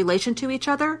things are in relation to each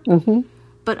other. Mm-hmm.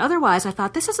 But otherwise, I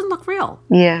thought, this doesn't look real.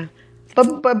 Yeah.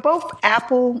 But both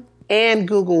Apple and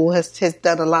Google has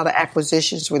done a lot of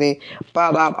acquisitions where they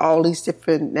bought out all these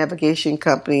different navigation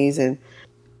companies and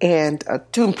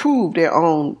to improve their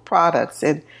own products.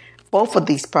 And both of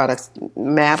these products,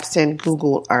 Maps and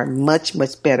Google, are much,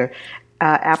 much better.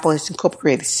 Apple has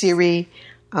incorporated Siri.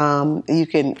 You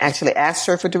can actually ask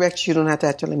her for directions. You don't have to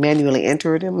actually manually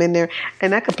enter them in there.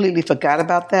 And I completely forgot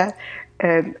about that.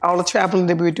 And all the traveling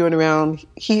that we were doing around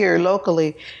here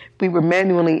locally, we were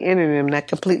manually entering them, and I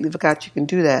completely forgot you can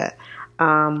do that.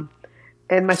 And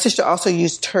my sister also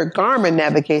used her Garmin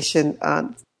navigation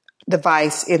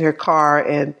device in her car,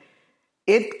 and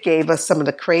it gave us some of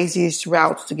the craziest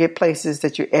routes to get places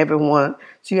that you ever want.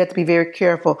 So you have to be very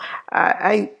careful.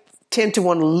 I tend to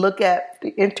want to look at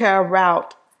the entire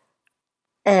route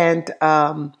and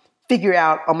figure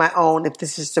out on my own if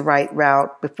this is the right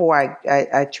route before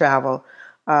I travel,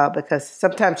 because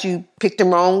sometimes you pick the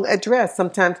wrong address.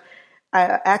 Sometimes,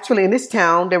 actually in this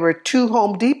town, there were 2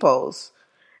 Home Depots,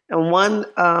 and one,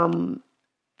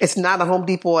 it's not a Home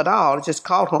Depot at all. It's just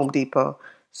called Home Depot.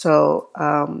 So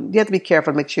you have to be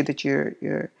careful to make sure that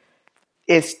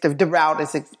it's the route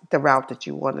is the route that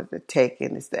you wanted to take,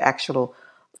 and it's the actual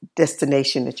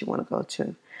destination that you want to go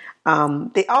to.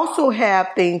 They also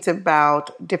have things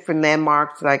about different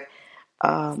landmarks, like,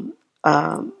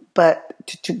 but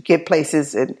to get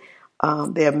places, and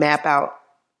they'll map out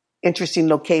interesting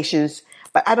locations.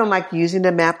 But I don't like using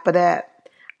the map for that.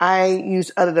 I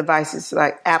use other devices,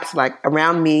 like apps like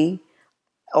Around Me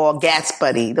or Gas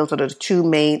Buddy. Those are the 2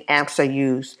 main apps I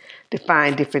use to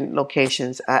find different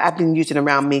locations. I've been using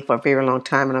Around Me for a very long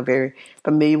time, and I'm very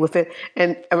familiar with it.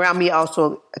 And Around Me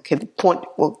also can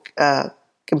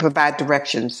provide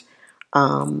directions.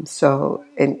 So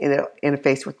it'll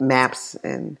interface with maps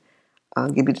and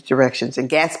give you the directions. And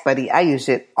Gas Buddy, I use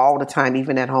it all the time,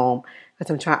 even at home,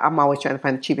 because I'm always trying to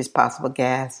find the cheapest possible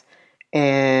gas.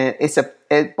 And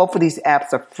both of these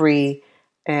apps are free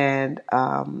and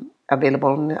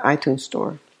available in the iTunes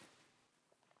store.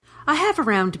 I have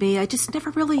Around Me. I just never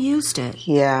really used it.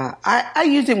 Yeah, I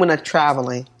use it when I'm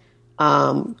traveling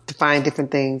to find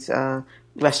different things,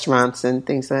 restaurants and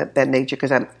things of that nature.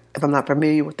 Because if I'm not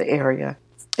familiar with the area,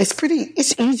 it's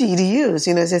easy to use.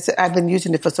 You know, I've been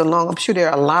using it for so long. I'm sure there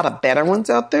are a lot of better ones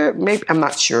out there. Maybe I'm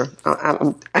not sure.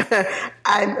 I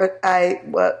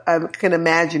can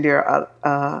imagine there are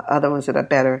other ones that are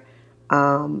better.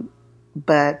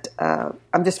 But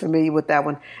I'm just familiar with that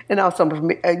one. And also,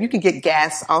 you can get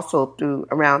gas also through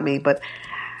Around Me, but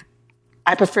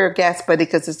I prefer Gas Buddy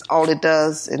because it's all it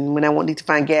does. And when I need to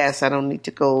find gas, I don't need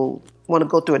to want to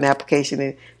go through an application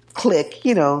and click,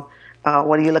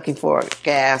 what are you looking for?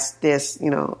 Gas, this,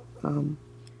 I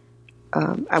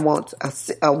want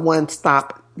a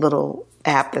one-stop little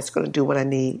app that's going to do what I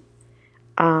need.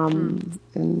 Okay.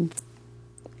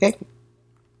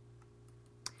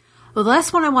 Well, the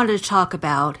last one I wanted to talk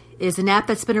about is an app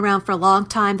that's been around for a long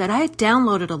time that I had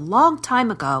downloaded a long time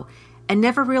ago and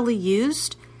never really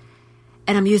used.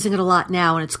 And I'm using it a lot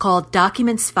now, and it's called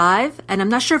Documents 5. And I'm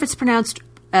not sure if it's pronounced,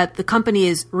 the company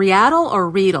is Readdle or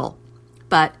Readle,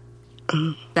 but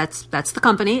that's the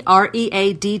company,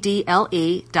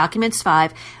 Readdle, Documents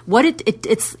 5.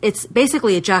 It's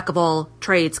basically a jack of all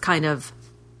trades kind of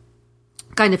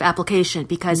application,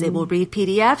 because it will read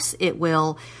PDFs, it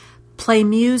will play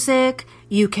music,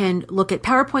 you can look at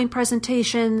PowerPoint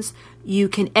presentations, you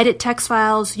can edit text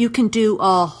files, you can do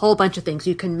a whole bunch of things.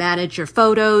 You can manage your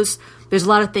photos. There's a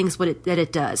lot of things that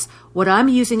it does. What I'm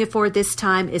using it for this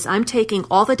time is I'm taking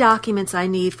all the documents I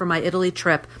need for my Italy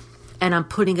trip, and I'm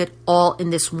putting it all in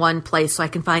this one place so I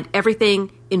can find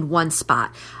everything in one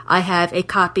spot. I have a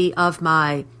copy of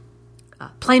my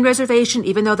plane reservation,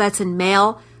 even though that's in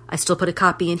mail. I still put a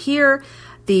copy in here.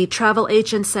 The travel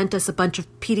agent sent us a bunch of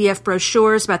PDF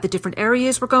brochures about the different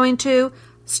areas we're going to.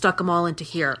 Stuck them all into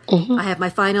here. Mm-hmm. I have my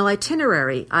final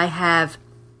itinerary. I have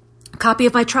a copy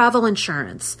of my travel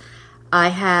insurance. I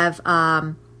have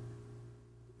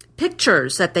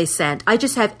pictures that they sent. I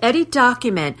just have any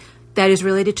document that is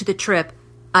related to the trip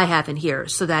I have in here,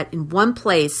 so that in one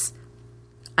place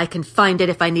I can find it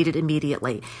if I need it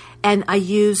immediately. And I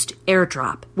used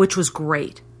AirDrop, which was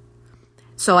great.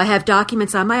 So I have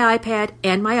documents on my iPad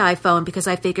and my iPhone, because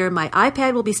I figure my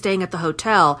iPad will be staying at the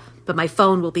hotel, but my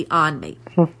phone will be on me.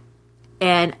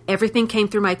 and everything came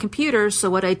through my computer. So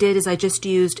what I did is I just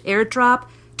used AirDrop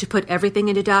to put everything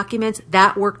into documents.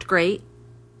 That worked great,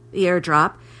 the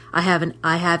AirDrop. I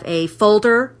have a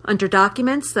folder under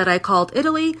documents that I called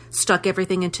Italy, stuck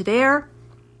everything into there,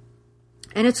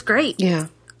 and it's great. Yeah.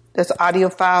 There's audio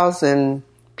files and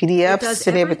PDFs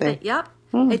and everything. Yep.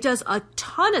 It does a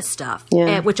ton of stuff,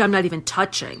 which I'm not even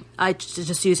touching. I'm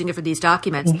just using it for these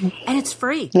documents, and it's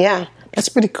free. Yeah, that's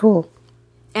pretty cool.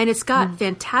 And it's got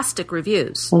fantastic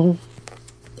reviews.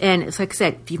 And it's like I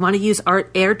said, if you want to use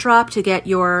AirDrop to get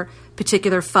your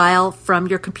particular file from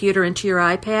your computer into your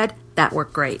iPad, that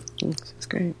worked great. That's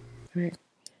great. All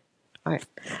right.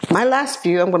 My last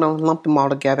few, I'm going to lump them all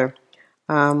together.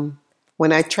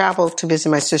 When I travel to visit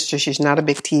my sister, she's not a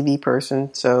big TV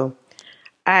person, so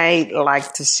I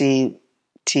like to see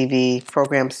TV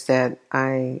programs that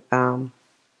I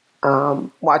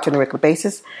watch on a regular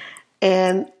basis.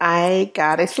 And I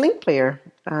got a Sling player.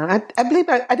 I believe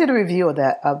I did a review of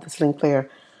the Sling player.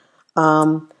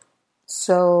 The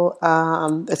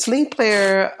Sling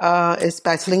player is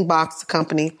by Slingbox, the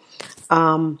company.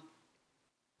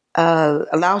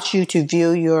 Allows you to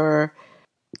view your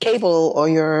cable or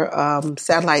your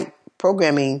satellite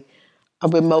programming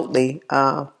remotely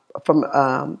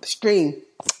from stream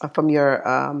from your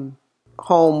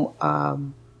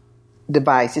home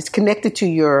device. It's connected to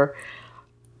your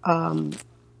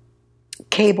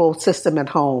cable system at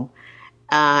home,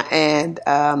 and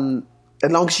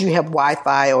as long as you have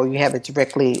Wi-Fi or you have it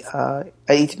directly, an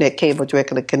Ethernet cable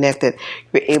directly connected,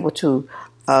 you're able to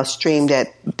stream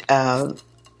that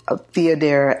via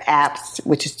their apps,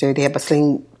 which is they have a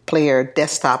Sling Player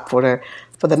desktop for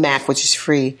the Mac, which is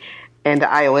free, and the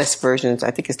iOS versions, I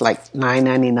think it's like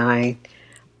 $9.99,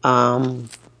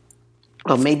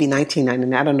 or maybe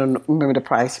 $19.99. I don't remember the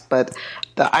price, but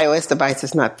the iOS device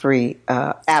is not free.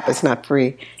 App is not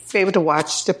free. You're able to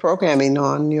watch the programming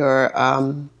on your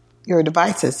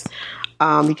devices.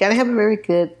 You got to have a very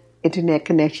good internet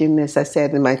connection. As I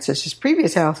said in my sister's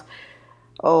previous house,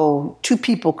 two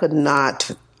people could not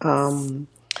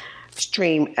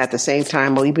stream at the same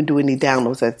time or even do any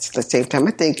downloads at the same time.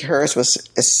 I think hers was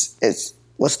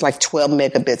like 12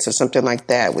 megabits or something like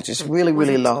that, which is really,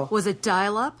 really low. Was it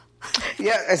dial-up?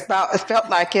 Yeah, it felt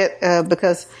like it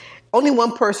because only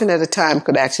one person at a time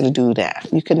could actually do that.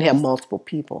 You couldn't have multiple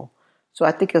people. So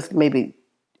I think it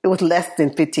was less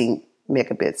than 15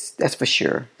 megabits, that's for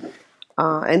sure.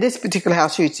 And this particular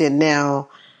house she's in now,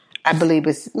 I believe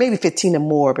it's maybe 15 or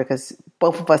more because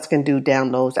both of us can do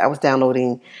downloads. I was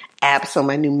downloading apps on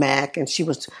my new Mac and she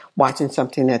was watching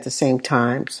something at the same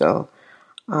time. So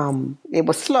it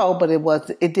was slow, but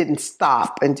it didn't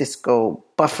stop and just go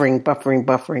buffering,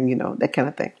 that kind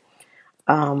of thing.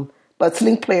 But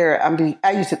Sling Player,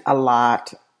 I use it a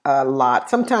lot.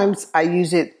 Sometimes I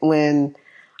use it when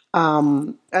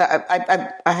I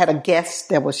had a guest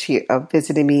that was here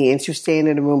visiting me, and she was staying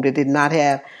in a room that did not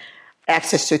have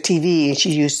access to TV, and she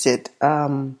used it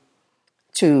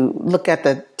to look at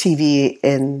the TV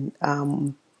in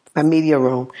my media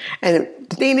room. And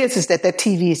the thing is that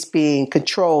TV is being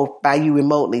controlled by you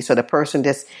remotely, so the person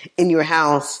that's in your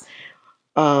house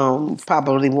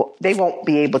probably they won't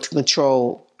be able to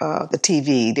control the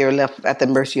TV. They're left at the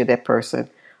mercy of that person.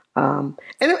 And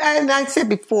I said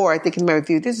before, I think in my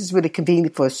review, this is really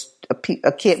convenient for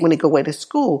a kid when they go away to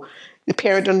school. The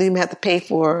parent don't even have to pay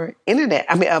for internet.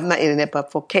 I mean, not internet,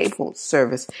 but for cable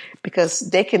service, because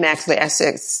they can actually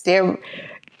access they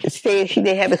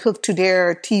have it hooked to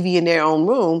their TV in their own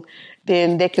room,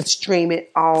 then they can stream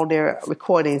it, all their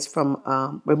recordings from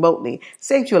remotely.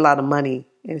 Saves you a lot of money.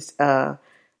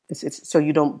 So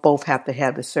you don't both have to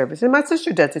have the service. And my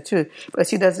sister does it too, but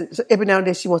she does it every now and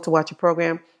then. She wants to watch a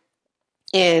program,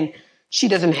 and she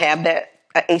doesn't have that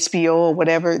HBO or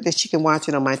whatever, that she can watch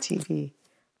it on my TV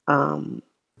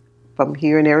from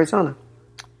here in Arizona.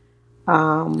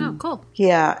 Cool.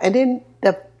 Yeah, and then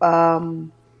the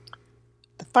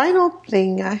final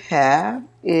thing I have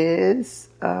is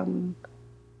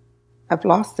I've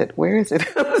lost it. Where is it?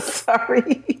 I'm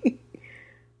sorry.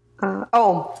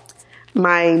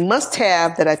 My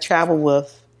must-have that I travel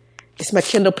with is my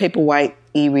Kindle Paperwhite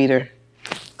e-reader.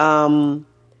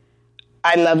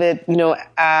 I love it.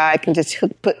 I can just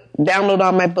download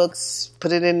all my books,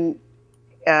 put it in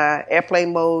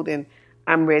airplane mode, and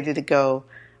I'm ready to go.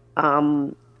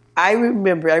 I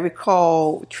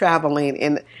recall traveling,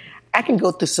 and I can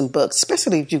go through some books,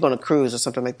 especially if you're going to cruise or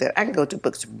something like that. I can go through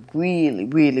books really,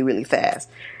 really, really fast.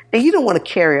 And you don't want to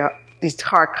carry these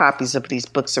hard copies of these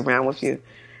books around with you.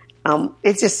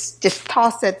 It's just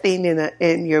toss that thing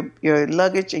in your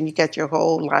luggage, and you got your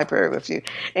whole library with you.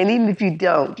 And even if you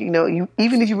don't, even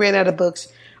if you ran out of books,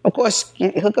 Of course,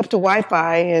 you hook up to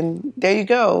Wi-Fi, and there you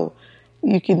go.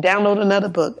 You can download another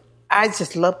book. I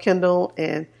just love Kindle,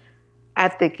 and I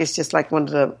think it's just like one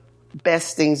of the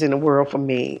best things in the world for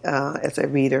me as a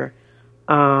reader.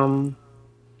 And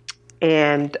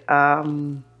it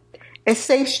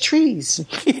saves trees.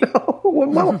 What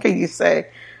more can you say?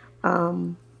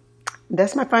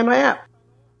 That's my final app.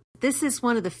 This is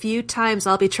one of the few times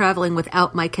I'll be traveling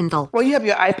without my Kindle. Well, you have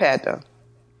your iPad, though.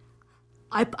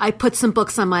 I put some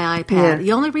books on my iPad. Yeah.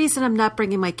 The only reason I'm not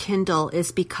bringing my Kindle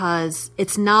is because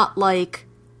it's not like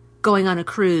going on a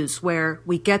cruise where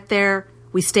we get there,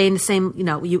 we stay in the same,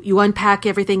 you unpack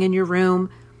everything in your room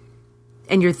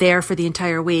and you're there for the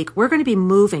entire week. We're going to be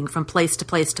moving from place to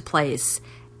place to place.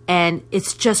 And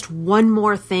it's just one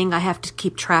more thing I have to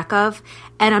keep track of.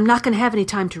 And I'm not going to have any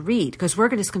time to read because we're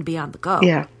just going to be on the go.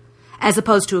 Yeah. As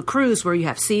opposed to a cruise where you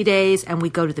have sea days and we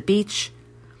go to the beach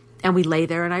and we lay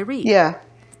there and I read. Yeah.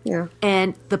 Yeah.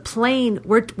 And the plane,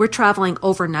 we're traveling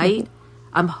overnight. Mm-hmm.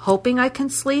 I'm hoping I can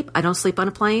sleep. I don't sleep on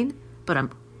a plane, but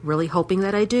I'm really hoping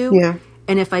that I do. Yeah.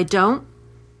 And if I don't,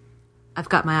 I've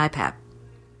got my iPad.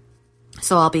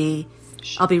 So I'll be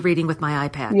reading with my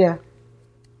iPad. Yeah.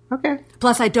 Okay.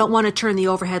 Plus, I don't want to turn the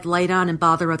overhead light on and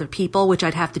bother other people, which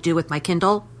I'd have to do with my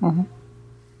Kindle.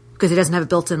 Because it doesn't have a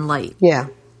built-in light. Yeah.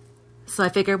 So I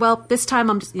figured, well, this time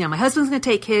I'm just, my husband's going to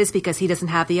take his because he doesn't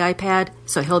have the iPad.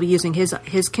 So he'll be using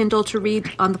his Kindle to read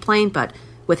on the plane. But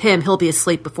with him, he'll be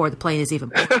asleep before the plane is even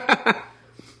boarded.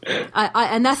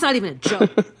 And that's not even a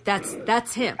joke.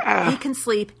 That's him. He can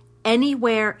sleep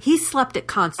anywhere. He slept at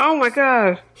concerts. Oh, my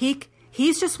God.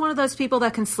 He's just one of those people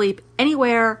that can sleep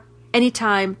anywhere,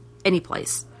 anytime, any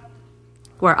place,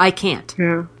 where I can't.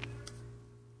 Yeah.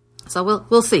 So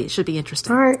we'll see. It should be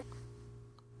interesting. All right.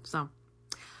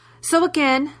 So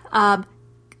again,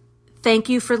 thank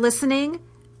you for listening.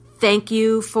 Thank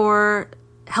you for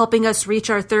helping us reach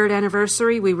our 3rd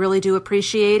anniversary. We really do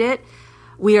appreciate it.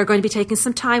 We are going to be taking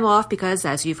some time off because,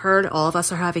 as you've heard, all of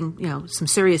us are having some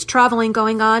serious traveling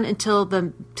going on until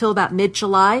about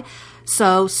mid-July.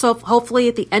 So hopefully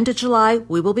at the end of July,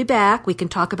 we will be back. We can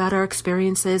talk about our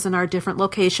experiences in our different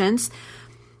locations.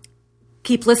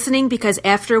 Keep listening because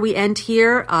after we end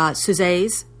here,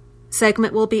 Suzet's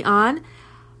segment will be on.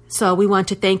 So we want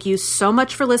to thank you so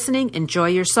much for listening. Enjoy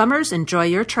your summers. Enjoy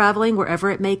your traveling wherever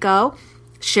it may go.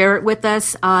 Share it with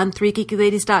us on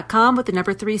 3geekyladies.com with the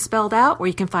number 3 spelled out, where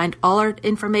you can find all our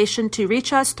information to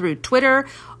reach us through Twitter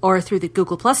or through the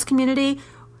Google Plus community.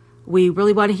 We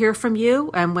really want to hear from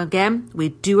you. And again, we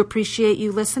do appreciate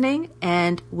you listening,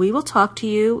 and we will talk to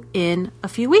you in a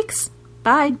few weeks.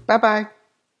 Bye. Bye-bye.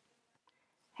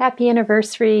 Happy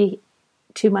anniversary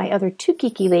to my other 2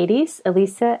 geeky ladies,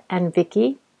 Elisa and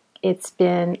Vicky. It's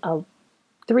been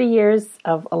 3 years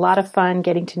of a lot of fun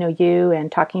getting to know you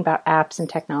and talking about apps and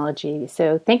technology.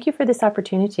 So thank you for this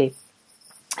opportunity.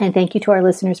 And thank you to our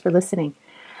listeners for listening.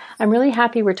 I'm really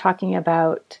happy we're talking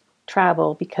about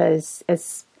travel because,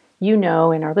 as you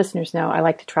know and our listeners know, I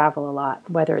like to travel a lot,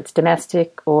 whether it's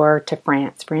domestic or to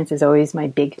France. France is always my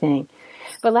big thing.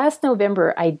 But last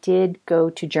November, I did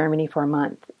go to Germany for a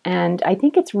month. And I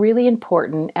think it's really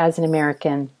important as an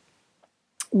American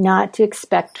not to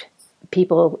expect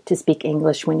people to speak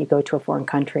English when you go to a foreign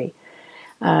country.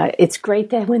 It's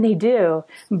great that when they do,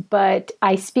 but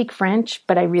I speak French,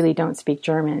 but I really don't speak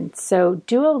German. So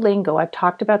Duolingo, I've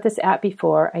talked about this app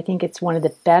before. I think it's one of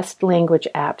the best language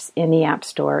apps in the App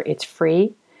Store. It's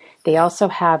free. They also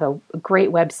have a great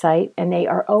website, and they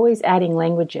are always adding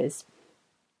languages.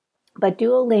 But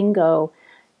Duolingo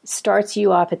starts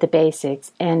you off at the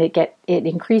basics, and it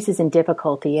increases in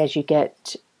difficulty as you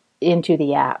get into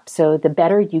the app. So the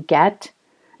better you get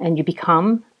and you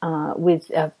become with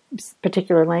a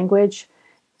particular language,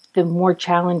 the more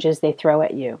challenges they throw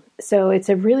at you. So it's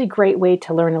a really great way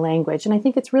to learn a language. And I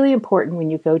think it's really important when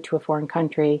you go to a foreign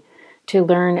country to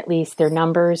learn at least their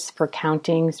numbers for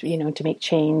counting, to make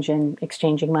change and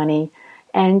exchanging money.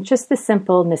 And just the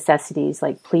simple necessities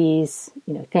like please,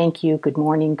 thank you, good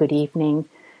morning, good evening.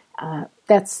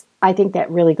 I think that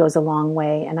really goes a long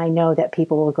way. And I know that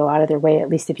people will go out of their way, at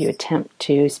least if you attempt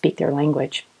to speak their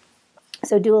language.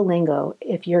 So Duolingo,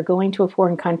 if you're going to a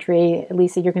foreign country,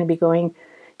 Lisa, you're going to be going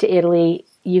to Italy,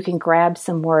 you can grab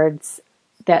some words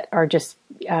that are just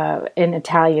in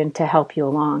Italian to help you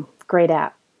along. Great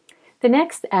app. The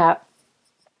next app,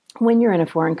 when you're in a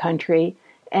foreign country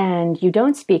and you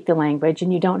don't speak the language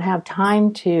and you don't have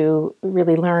time to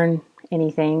really learn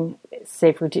anything,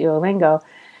 say for Duolingo,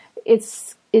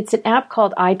 it's an app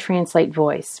called iTranslate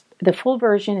Voice. The full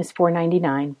version is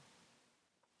 $4.99,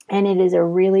 and it is a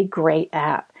really great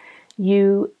app.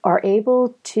 you are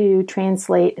able to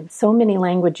translate so many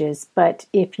languages, but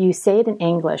if you say it in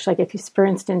English, like if you, for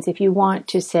instance, if you want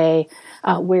to say,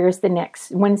 where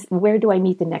do I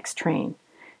meet the next train?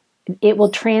 It will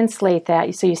translate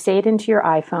that. So you say it into your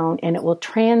iPhone and it will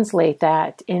translate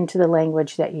that into the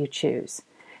language that you choose.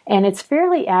 And it's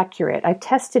fairly accurate. I've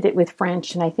tested it with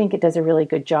French and I think it does a really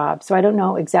good job. So I don't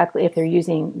know exactly if they're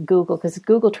using Google, because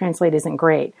Google Translate isn't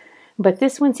great. But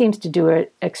this one seems to do an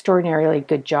extraordinarily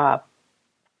good job.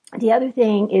 The other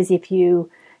thing is if you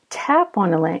tap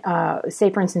on say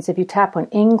for instance, if you tap on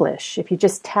English, if you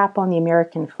just tap on the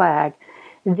American flag,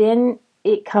 then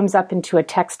it comes up into a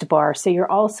text bar. So you're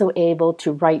also able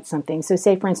to write something. So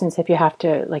say for instance, if you have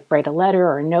to like write a letter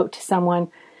or a note to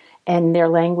someone and their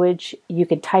language, you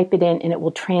could type it in and it will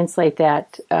translate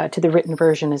that to the written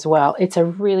version as well. It's a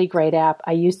really great app.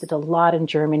 I used it a lot in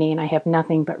Germany and I have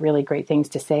nothing but really great things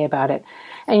to say about it.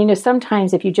 And,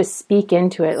 sometimes if you just speak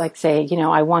into it, like say,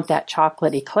 I want that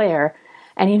chocolate eclair,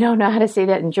 and you don't know how to say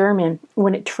that in German,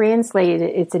 when it translates,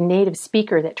 it's a native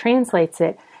speaker that translates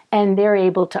it and they're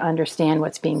able to understand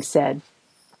what's being said.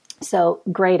 So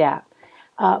great app.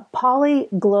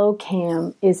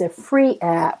 PolyGlowCam is a free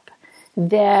app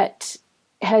that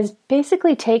has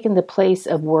basically taken the place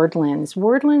of WordLens.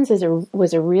 WordLens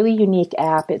was a really unique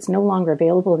app. It's no longer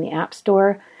available in the App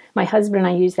Store. My husband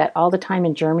and I use that all the time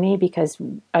in Germany because,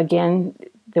 again,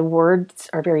 the words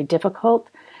are very difficult.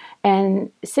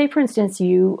 And say, for instance,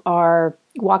 you are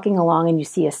walking along and you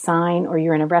see a sign or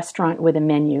you're in a restaurant with a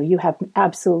menu. You have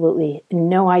absolutely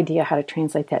no idea how to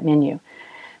translate that menu.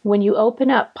 When you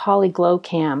open up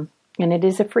PolyGlowCam, and it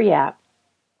is a free app,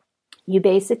 you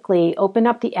basically open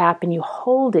up the app and you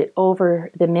hold it over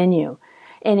the menu.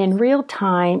 And in real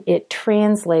time, it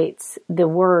translates the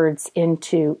words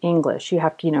into English. You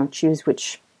have to, choose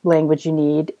which language you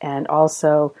need and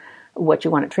also what you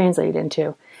want to translate it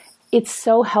into. It's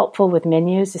so helpful with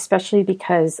menus, especially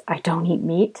because I don't eat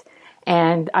meat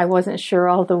and I wasn't sure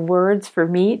all the words for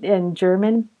meat in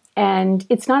German. And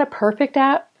it's not a perfect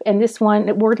app. And this one,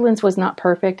 WordLens was not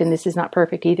perfect and this is not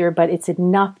perfect either, but it's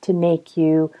enough to make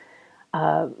you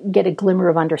get a glimmer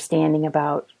of understanding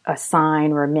about a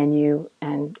sign or a menu,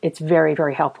 and it's very,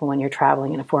 very helpful when you're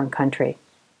traveling in a foreign country.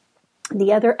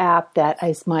 The other app that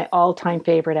is my all-time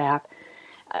favorite app,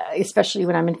 especially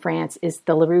when I'm in France, is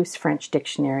the Larousse French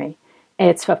Dictionary.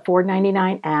 It's a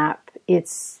 $4.99 app.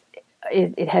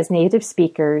 It has native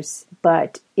speakers,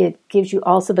 but it gives you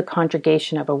also the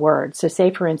conjugation of a word. So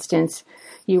say, for instance,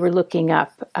 you were looking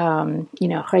up,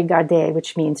 regarder,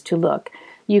 which means to look.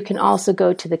 You can also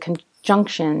go to the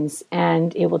conjunctions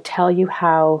and it will tell you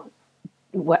how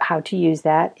to use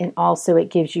that. And also it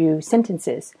gives you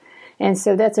sentences. And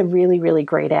so that's a really, really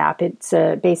great app. It's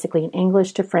basically an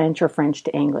English to French or French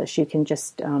to English. You can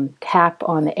just tap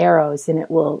on the arrows and it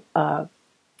will,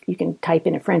 you can type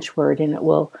in a French word and it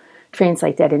will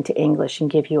translate that into English and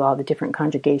give you all the different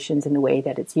conjugations and the way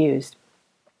that it's used.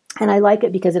 And I like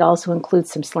it because it also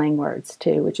includes some slang words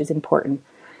too, which is important.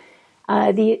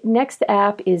 The next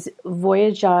app is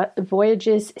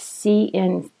Voyages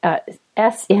SNCF,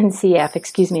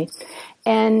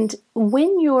 And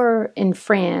when you're in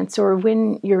France or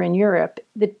when you're in Europe,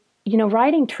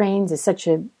 riding trains is such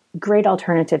a great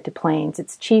alternative to planes.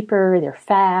 It's cheaper, they're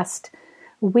fast.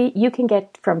 You can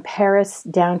get from Paris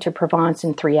down to Provence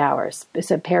in 3 hours.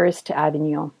 So Paris to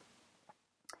Avignon.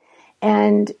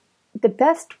 And the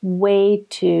best way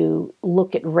to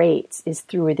look at rates is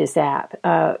through this app.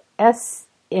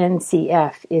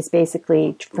 SNCF is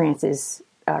basically France's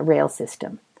rail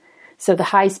system. So the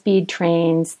high-speed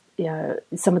trains,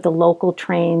 some of the local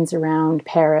trains around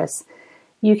Paris,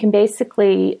 you can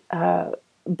basically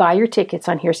buy your tickets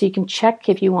on here. So you can check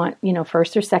if you want,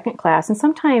 first or second class. And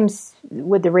sometimes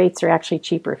with the rates are actually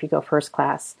cheaper if you go first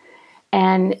class.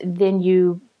 And then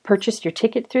you purchase your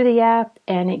ticket through the app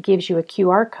and it gives you a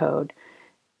QR code.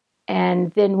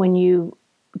 And then when you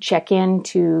check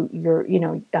into your,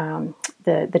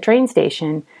 the train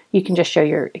station, you can just show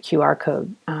your QR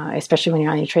code, especially when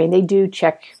you're on your train. They do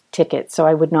check tickets, so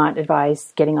I would not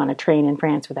advise getting on a train in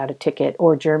France without a ticket,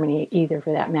 or Germany either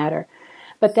for that matter.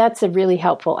 But that's a really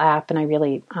helpful app, and I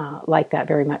really like that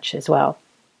very much as well.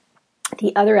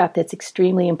 The other app that's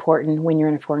extremely important when you're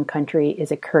in a foreign country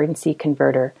is a currency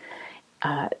converter.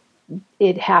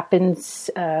 It happens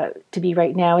to be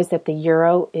right now is that the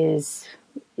euro is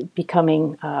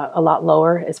becoming a lot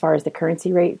lower as far as the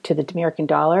currency rate to the American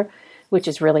dollar, which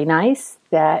is really nice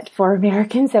that for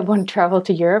Americans that want to travel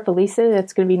to Europe, Elisa,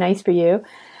 that's going to be nice for you.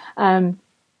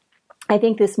 I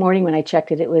think this morning when I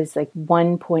checked it, it was like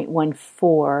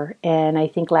 1.14, and I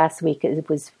think last week it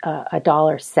was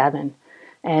 $1.07.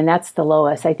 And that's the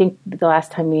lowest. I think the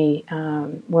last time we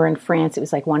were in France, it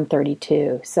was like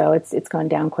 132. So it's gone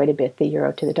down quite a bit, the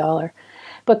euro to the dollar.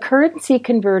 But Currency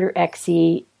Converter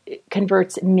XE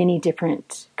converts many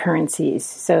different currencies.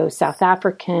 So South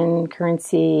African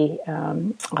currency,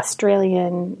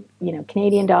 Australian,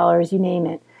 Canadian dollars, you name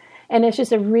it. And it's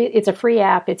just it's a free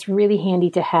app. It's really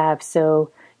handy to have.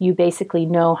 So you basically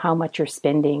know how much you're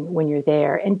spending when you're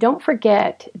there. And don't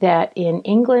forget that in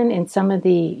England and some of the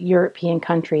European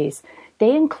countries,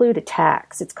 they include a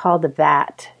tax. It's called the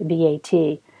VAT,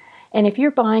 VAT. And if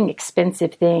you're buying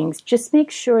expensive things, just make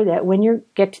sure that when you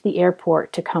get to the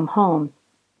airport to come home,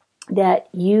 that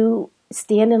you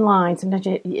stand in line. Sometimes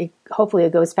hopefully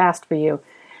it goes fast for you,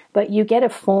 but you get a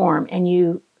form and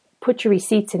you put your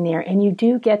receipts in there and you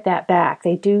do get that back.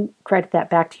 They do credit that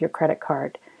back to your credit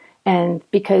card. And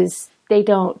because they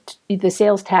don't, the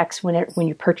sales tax when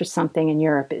you purchase something in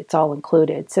Europe, it's all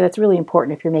included. So that's really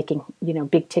important if you're making,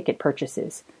 big ticket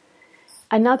purchases.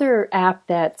 Another app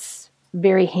that's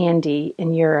very handy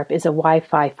in Europe is a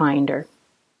Wi-Fi finder.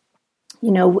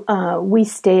 We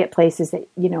stay at places that,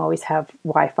 always have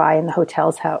Wi-Fi, and the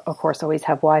hotels of course, always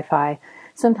have Wi-Fi.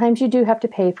 Sometimes you do have to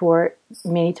pay for it.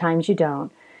 Many times you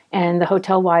don't. And the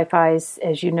hotel Wi-Fi,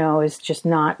 as you know, is just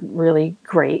not really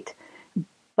great.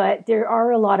 But there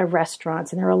are a lot of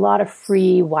restaurants and there are a lot of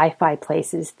free Wi-Fi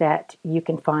places that you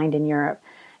can find in Europe.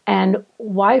 And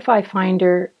Wi-Fi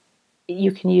Finder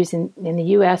you can use in the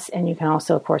US, and you can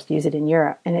also, of course, use it in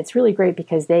Europe. And it's really great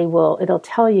because it'll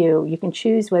tell you can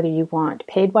choose whether you want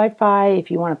paid Wi-Fi, if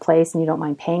you want a place and you don't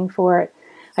mind paying for it,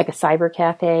 like a cyber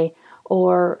cafe,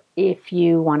 or if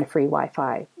you want a free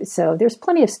Wi-Fi. So there's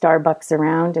plenty of Starbucks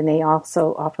around, and they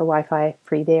also offer Wi-Fi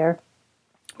free there.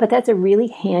 But that's a really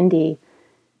handy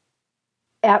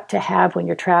app to have when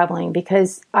you're traveling,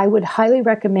 because I would highly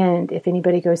recommend if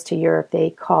anybody goes to Europe, they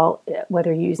call,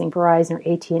 whether you're using Verizon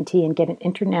or AT&T, and get an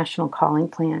international calling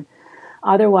plan.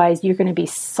 Otherwise, you're going to be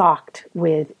socked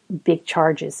with big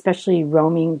charges, especially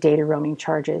data roaming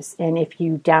charges. And if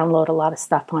you download a lot of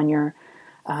stuff on your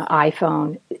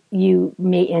iPhone, you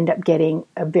may end up getting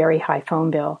a very high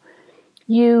phone bill.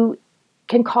 You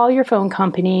can call your phone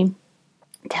company,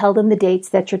 tell them the dates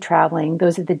that you're traveling.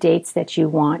 Those are the dates that you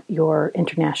want your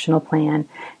international plan.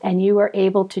 And you are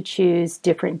able to choose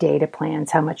different data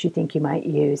plans, how much you think you might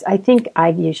use. I think I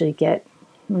usually get,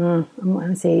 I'm going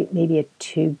to say maybe a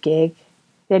 2 gig.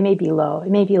 That may be low. It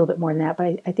may be a little bit more than that,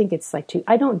 but I think it's like 2.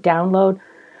 I don't download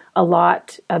a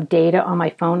lot of data on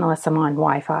my phone unless I'm on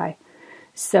Wi-Fi.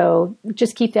 So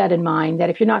just keep that in mind, that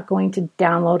if you're not going to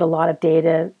download a lot of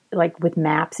data, like with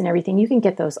maps and everything, you can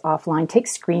get those offline. Take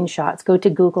screenshots. Go to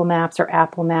Google Maps or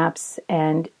Apple Maps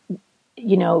and,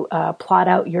 plot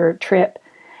out your trip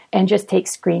and just take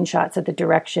screenshots of the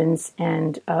directions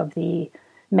and of the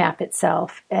map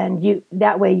itself. And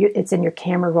that way it's in your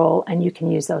camera roll and you can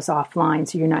use those offline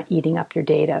so you're not eating up your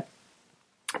data.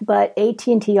 But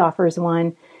AT&T offers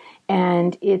one,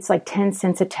 and it's like 10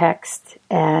 cents a text,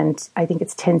 and I think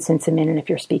it's 10 cents a minute if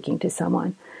you're speaking to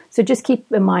someone. So just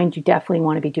keep in mind, you definitely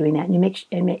want to be doing that.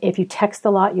 And if you text a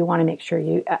lot, you want to make sure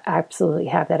you absolutely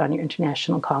have that on your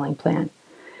international calling plan.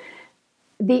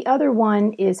 The other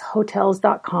one is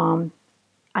Hotels.com.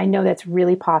 I know that's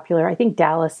really popular. I think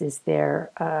Dallas is here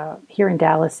in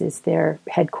Dallas is their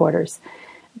headquarters.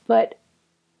 But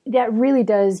that really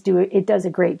does a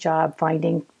great job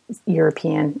finding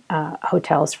European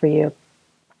hotels for you.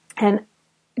 And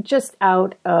just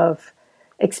out of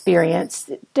experience,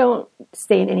 don't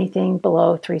stay in anything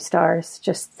below 3 stars.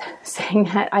 Just saying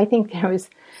that. I think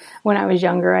when I was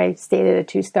younger, I stayed at a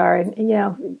 2-star,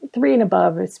 and 3 and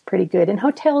above is pretty good. And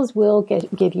hotels will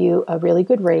give you a really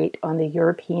good rate on the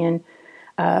European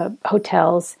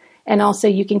hotels. And also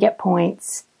you can get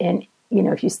points, and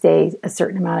if you stay a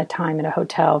certain amount of time at a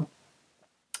hotel,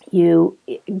 you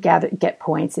get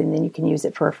points, and then you can use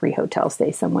it for a free hotel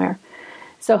stay somewhere.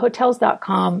 So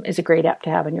Hotels.com is a great app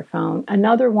to have on your phone.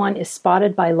 Another one is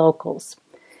Spotted by Locals.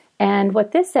 And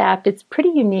what this app, it's pretty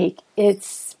unique.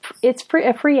 It's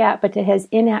a free app, but it has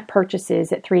in-app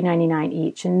purchases at $3.99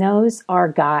 each. And those are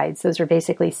guides. Those are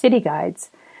basically city guides.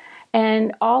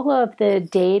 And all of the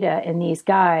data in these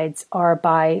guides are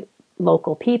by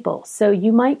local people. So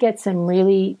you might get some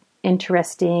really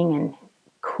interesting and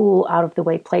cool,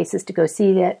 out-of-the-way places to go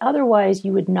see that otherwise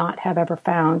you would not have ever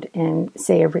found in,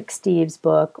 say, a Rick Steves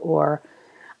book or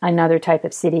another type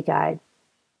of city guide.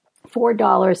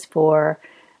 $4 for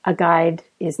a guide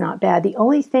is not bad. The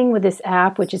only thing with this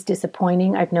app, which is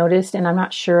disappointing, I've noticed, and I'm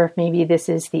not sure if maybe this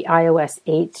is the iOS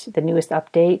 8, the newest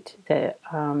update, the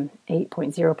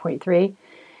 8.0.3,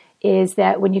 is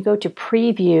that when you go to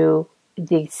preview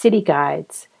the city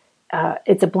guides,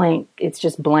 it's a blank. It's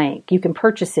just blank. You can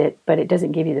purchase it, but it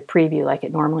doesn't give you the preview like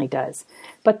it normally does.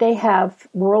 But they have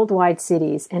worldwide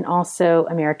cities and also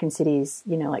American cities,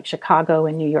 like Chicago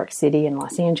and New York City and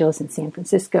Los Angeles and San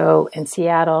Francisco and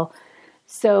Seattle.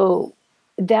 So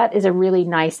that is a really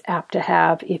nice app to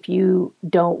have if you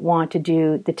don't want to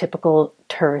do the typical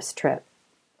tourist trip,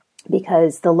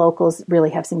 because the locals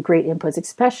really have some great inputs,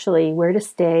 especially where to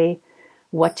stay,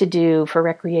 what to do for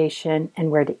recreation,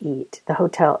 and where to eat.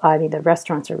 The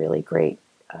restaurants are really great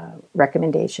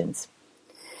recommendations.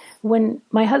 When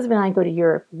my husband and I go to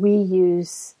Europe, we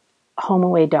use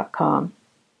HomeAway.com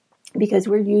because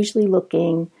we're usually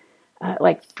looking,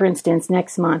 like for instance,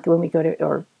 next month when we go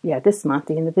to, this month,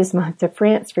 the end of this month, to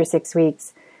France for 6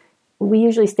 weeks, we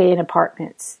usually stay in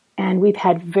apartments. And we've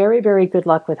had very, very good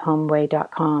luck with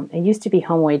HomeAway.com. It used to be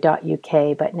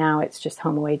HomeAway.uk, but now it's just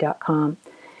HomeAway.com.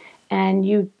 And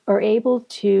you are able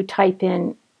to type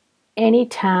in any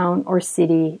town or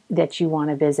city that you want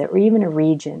to visit, or even a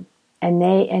region.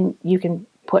 And you can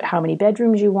put how many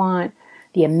bedrooms you want,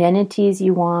 the amenities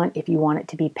you want, if you want it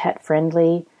to be pet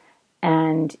friendly,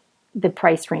 and the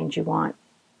price range you want.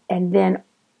 And then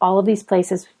all of these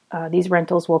places, these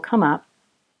rentals will come up.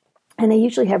 And they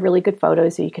usually have really good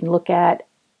photos, so you can look at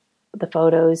the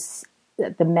photos,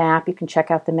 the map, you can check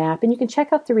out the map, and you can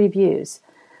check out the reviews.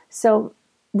 So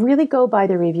really go by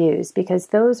the reviews, because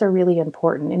those are really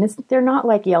important. And they're not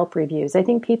like Yelp reviews. I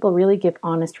think people really give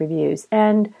honest reviews.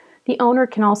 And the owner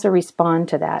can also respond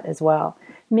to that as well.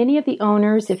 Many of the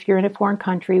owners, if you're in a foreign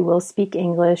country, will speak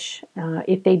English.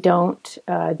 If they don't,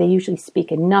 they usually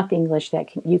speak enough English that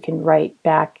you can write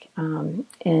back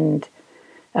and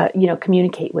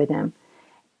communicate with them.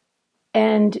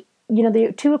 And,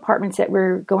 the 2 apartments that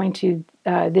we're going to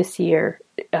this year,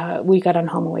 we got on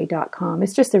HomeAway.com.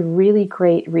 It's just a really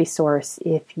great resource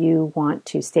if you want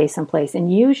to stay someplace.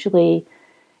 And usually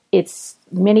it's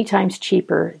many times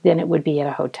cheaper than it would be at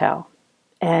a hotel.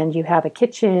 And you have a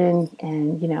kitchen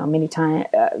and, many times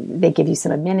they give you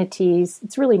some amenities.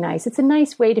 It's really nice. It's a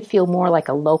nice way to feel more like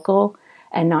a local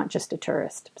and not just a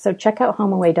tourist. So check out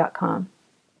HomeAway.com.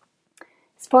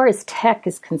 As far as tech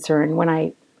is concerned, when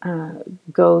I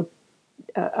go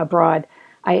abroad,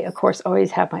 I, of course,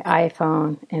 always have my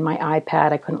iPhone and my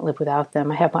iPad. I couldn't live without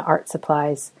them. I have my art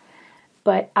supplies.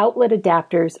 But outlet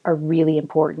adapters are really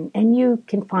important, and you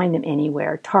can find them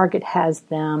anywhere. Target has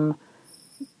them.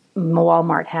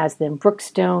 Walmart has them.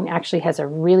 Brookstone actually has a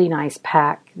really nice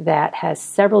pack that has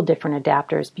several different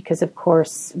adapters because, of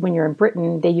course, when you're in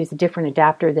Britain, they use a different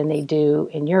adapter than they do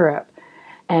in Europe.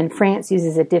 And France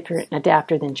uses a different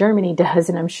adapter than Germany does.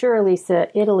 And I'm sure, Lisa,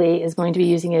 Italy is going to be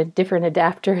using a different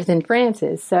adapter than France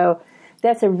is. So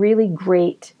that's a really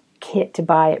great kit to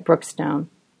buy at Brookstone.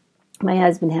 My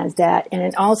husband has that.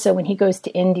 And also when he goes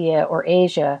to India or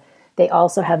Asia, they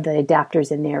also have the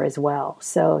adapters in there as well.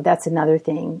 So that's another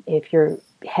thing. If you're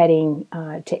heading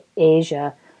to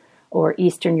Asia or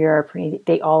Eastern Europe,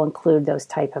 they all include those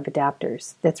type of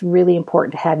adapters. That's really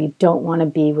important to have. You don't want to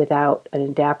be without an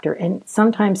adapter. And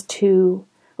sometimes 2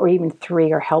 or even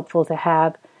 3 are helpful to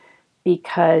have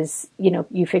because,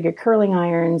 you figure curling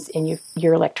irons and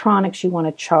your electronics you want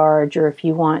to charge, or if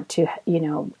you want to,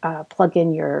 plug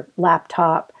in your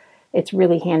laptop, it's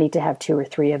really handy to have 2 or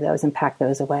 3 of those and pack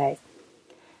those away.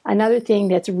 Another thing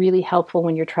that's really helpful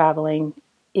when you're traveling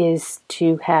is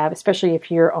to have, especially if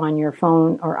you're on your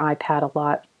phone or iPad a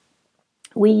lot,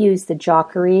 we use the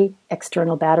Jockery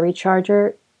external battery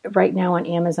charger. Right now on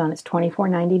Amazon, it's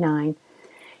 $24.99.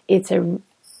 It's a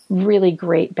really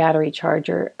great battery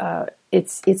charger.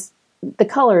 It's the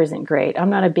color isn't great. I'm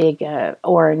not a big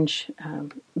orange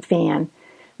fan,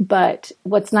 but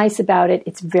what's nice about it,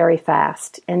 it's very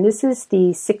fast. And this is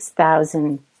the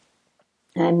 6,000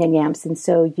 milliamps, and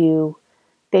so you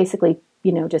basically,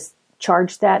 just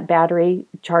charge that battery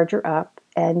charger up,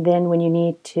 and then when you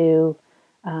need to,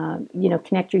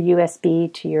 connect your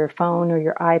USB to your phone or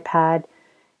your iPad,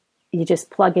 you just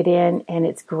plug it in, and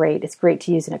it's great. It's great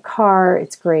to use in a car.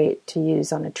 It's great to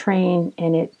use on a train,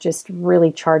 and it just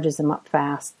really charges them up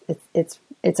fast.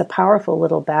 It's a powerful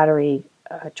little battery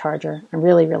charger. I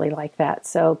really, really like that.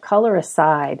 So color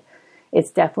aside, it's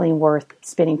definitely worth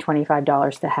spending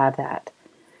 $25 to have that.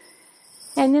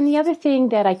 And then the other thing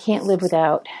that I can't live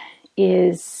without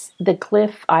is the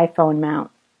Glyph iPhone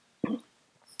mount.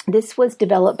 This was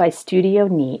developed by Studio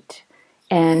Neat,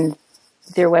 and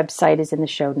their website is in the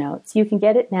show notes. You can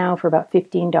get it now for about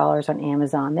 $15 on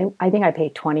Amazon. I think I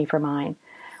paid $20 for mine.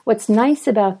 What's nice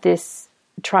about this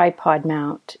tripod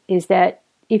mount is that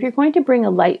if you're going to bring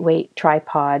a lightweight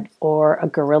tripod or a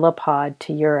GorillaPod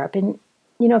to Europe, and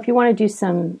if you want to do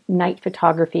some night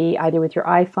photography, either with your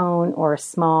iPhone or a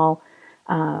small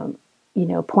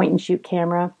point and shoot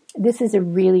camera. This is a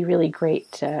really, really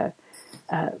great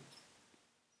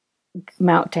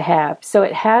mount to have. So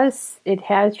it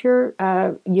has your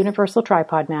universal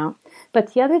tripod mount,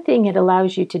 but the other thing it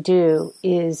allows you to do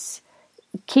is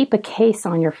keep a case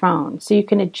on your phone. So you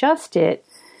can adjust it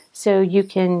so you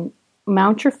can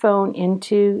mount your phone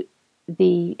into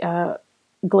the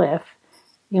Glyph.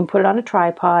 You can put it on a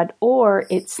tripod, or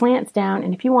it slants down,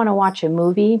 and if you want to watch a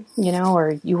movie,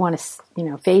 or you want to,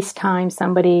 FaceTime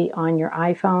somebody on your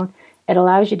iPhone, it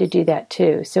allows you to do that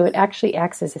too. So it actually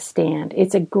acts as a stand.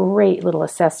 It's a great little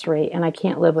accessory, and I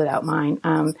can't live without mine.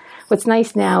 What's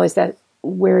nice now is that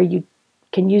where you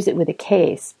can use it with a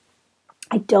case,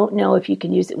 I don't know if you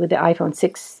can use it with the iPhone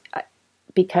 6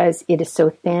 because it is so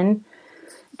thin.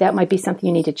 That might be something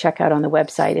you need to check out on the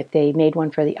website if they made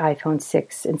one for the iPhone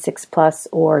 6 and 6 Plus,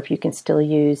 or if you can still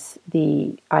use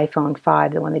the iPhone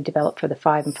 5, the one they developed for the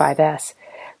 5 and 5S.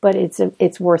 But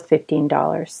it's worth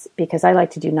 $15 because I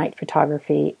like to do night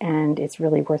photography, and it's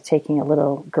really worth taking a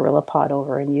little GorillaPod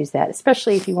over and use that,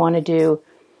 especially if you want to do,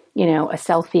 a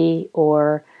selfie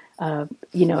or, a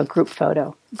group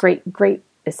photo. Great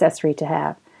accessory to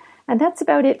have. And that's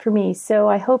about it for me. So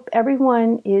I hope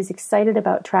everyone is excited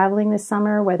about traveling this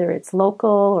summer, whether it's local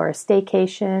or a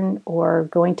staycation or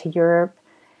going to Europe.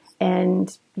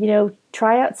 And,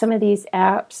 try out some of these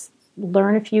apps,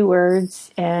 learn a few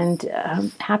words, and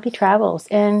happy travels.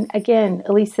 And again,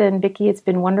 Elisa and Vicki, it's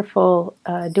been wonderful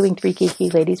doing Three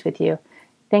Geeky Ladies with you.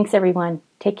 Thanks, everyone.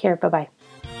 Take care. Bye-bye.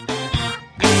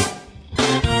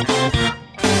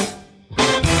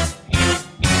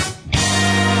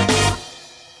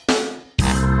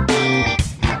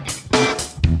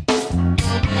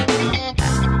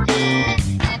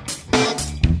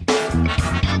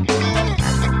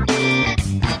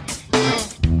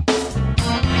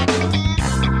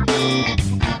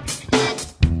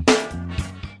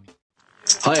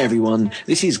 Hi everyone,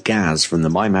 this is Gaz from the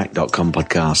MyMac.com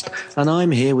podcast, and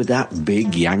I'm here with that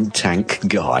big yank tank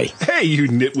guy. Hey, you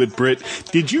nitwit Brit.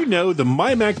 Did you know the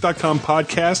MyMac.com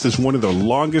podcast is one of the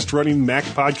longest running Mac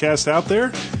podcasts out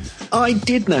there? I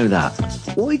did know that.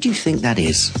 Why do you think that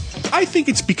is? I think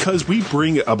it's because we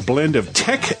bring a blend of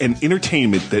tech and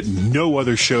entertainment that no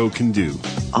other show can do.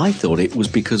 I thought it was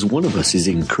because one of us is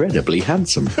incredibly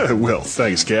handsome. Well,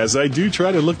 thanks, Gaz. I do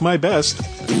try to look my best.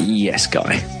 Yes,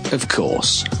 Guy. Of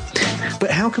course.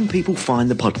 But how can people find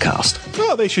the podcast?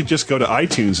 Well, they should just go to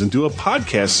iTunes and do a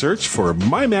podcast search for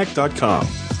MyMac.com.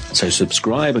 So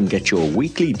subscribe and get your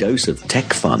weekly dose of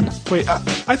tech fun. Wait,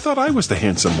 I thought I was the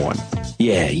handsome one.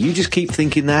 Yeah, you just keep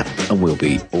thinking that and we'll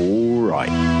be all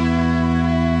right.